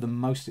one of the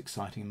most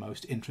exciting,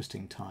 most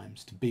interesting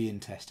times to be in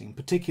testing,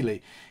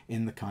 particularly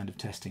in the kind of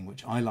testing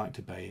which I like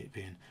to be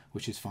in,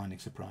 which is finding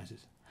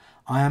surprises.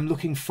 I am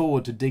looking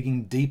forward to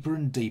digging deeper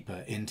and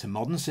deeper into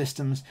modern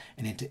systems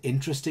and into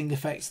interesting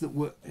effects that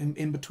work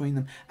in between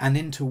them, and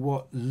into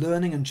what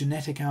learning and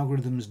genetic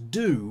algorithms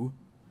do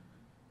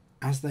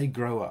as they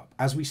grow up,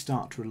 as we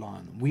start to rely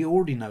on them. We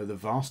already know the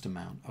vast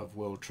amount of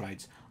world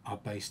trades are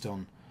based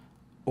on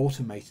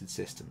automated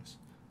systems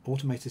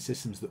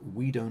that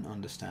we don't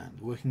understand,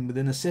 working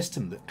within a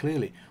system that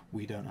clearly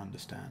we don't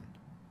understand.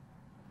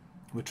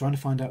 We're trying to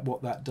find out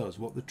what that does,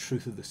 what the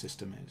truth of the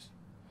system is.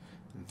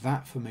 And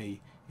that, for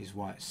me, is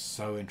why it's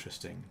so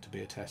interesting to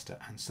be a tester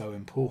and so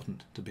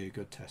important to be a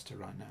good tester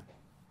right now.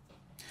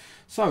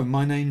 So,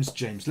 my name's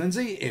James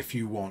Lyndsay. If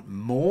you want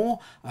more,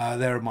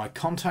 there are my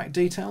contact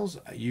details.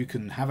 You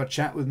can have a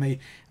chat with me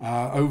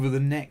over the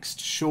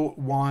next short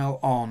while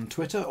on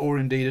Twitter, or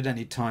indeed at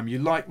any time you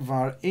like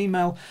via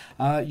email.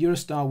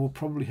 EuroSTAR will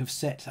probably have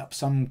set up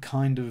some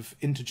kind of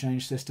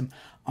interchange system.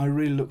 I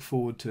really look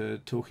forward to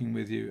talking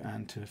with you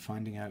and to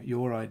finding out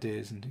your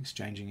ideas and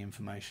exchanging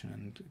information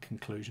and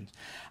conclusions.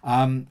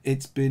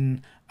 It's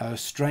been a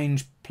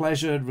strange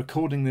pleasure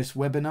recording this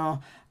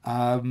webinar,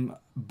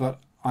 but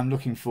I'm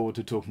looking forward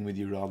to talking with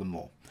you rather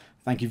more.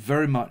 Thank you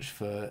very much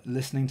for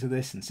listening to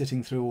this and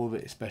sitting through all of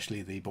it,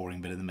 especially the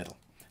boring bit in the middle.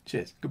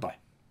 Cheers. Goodbye.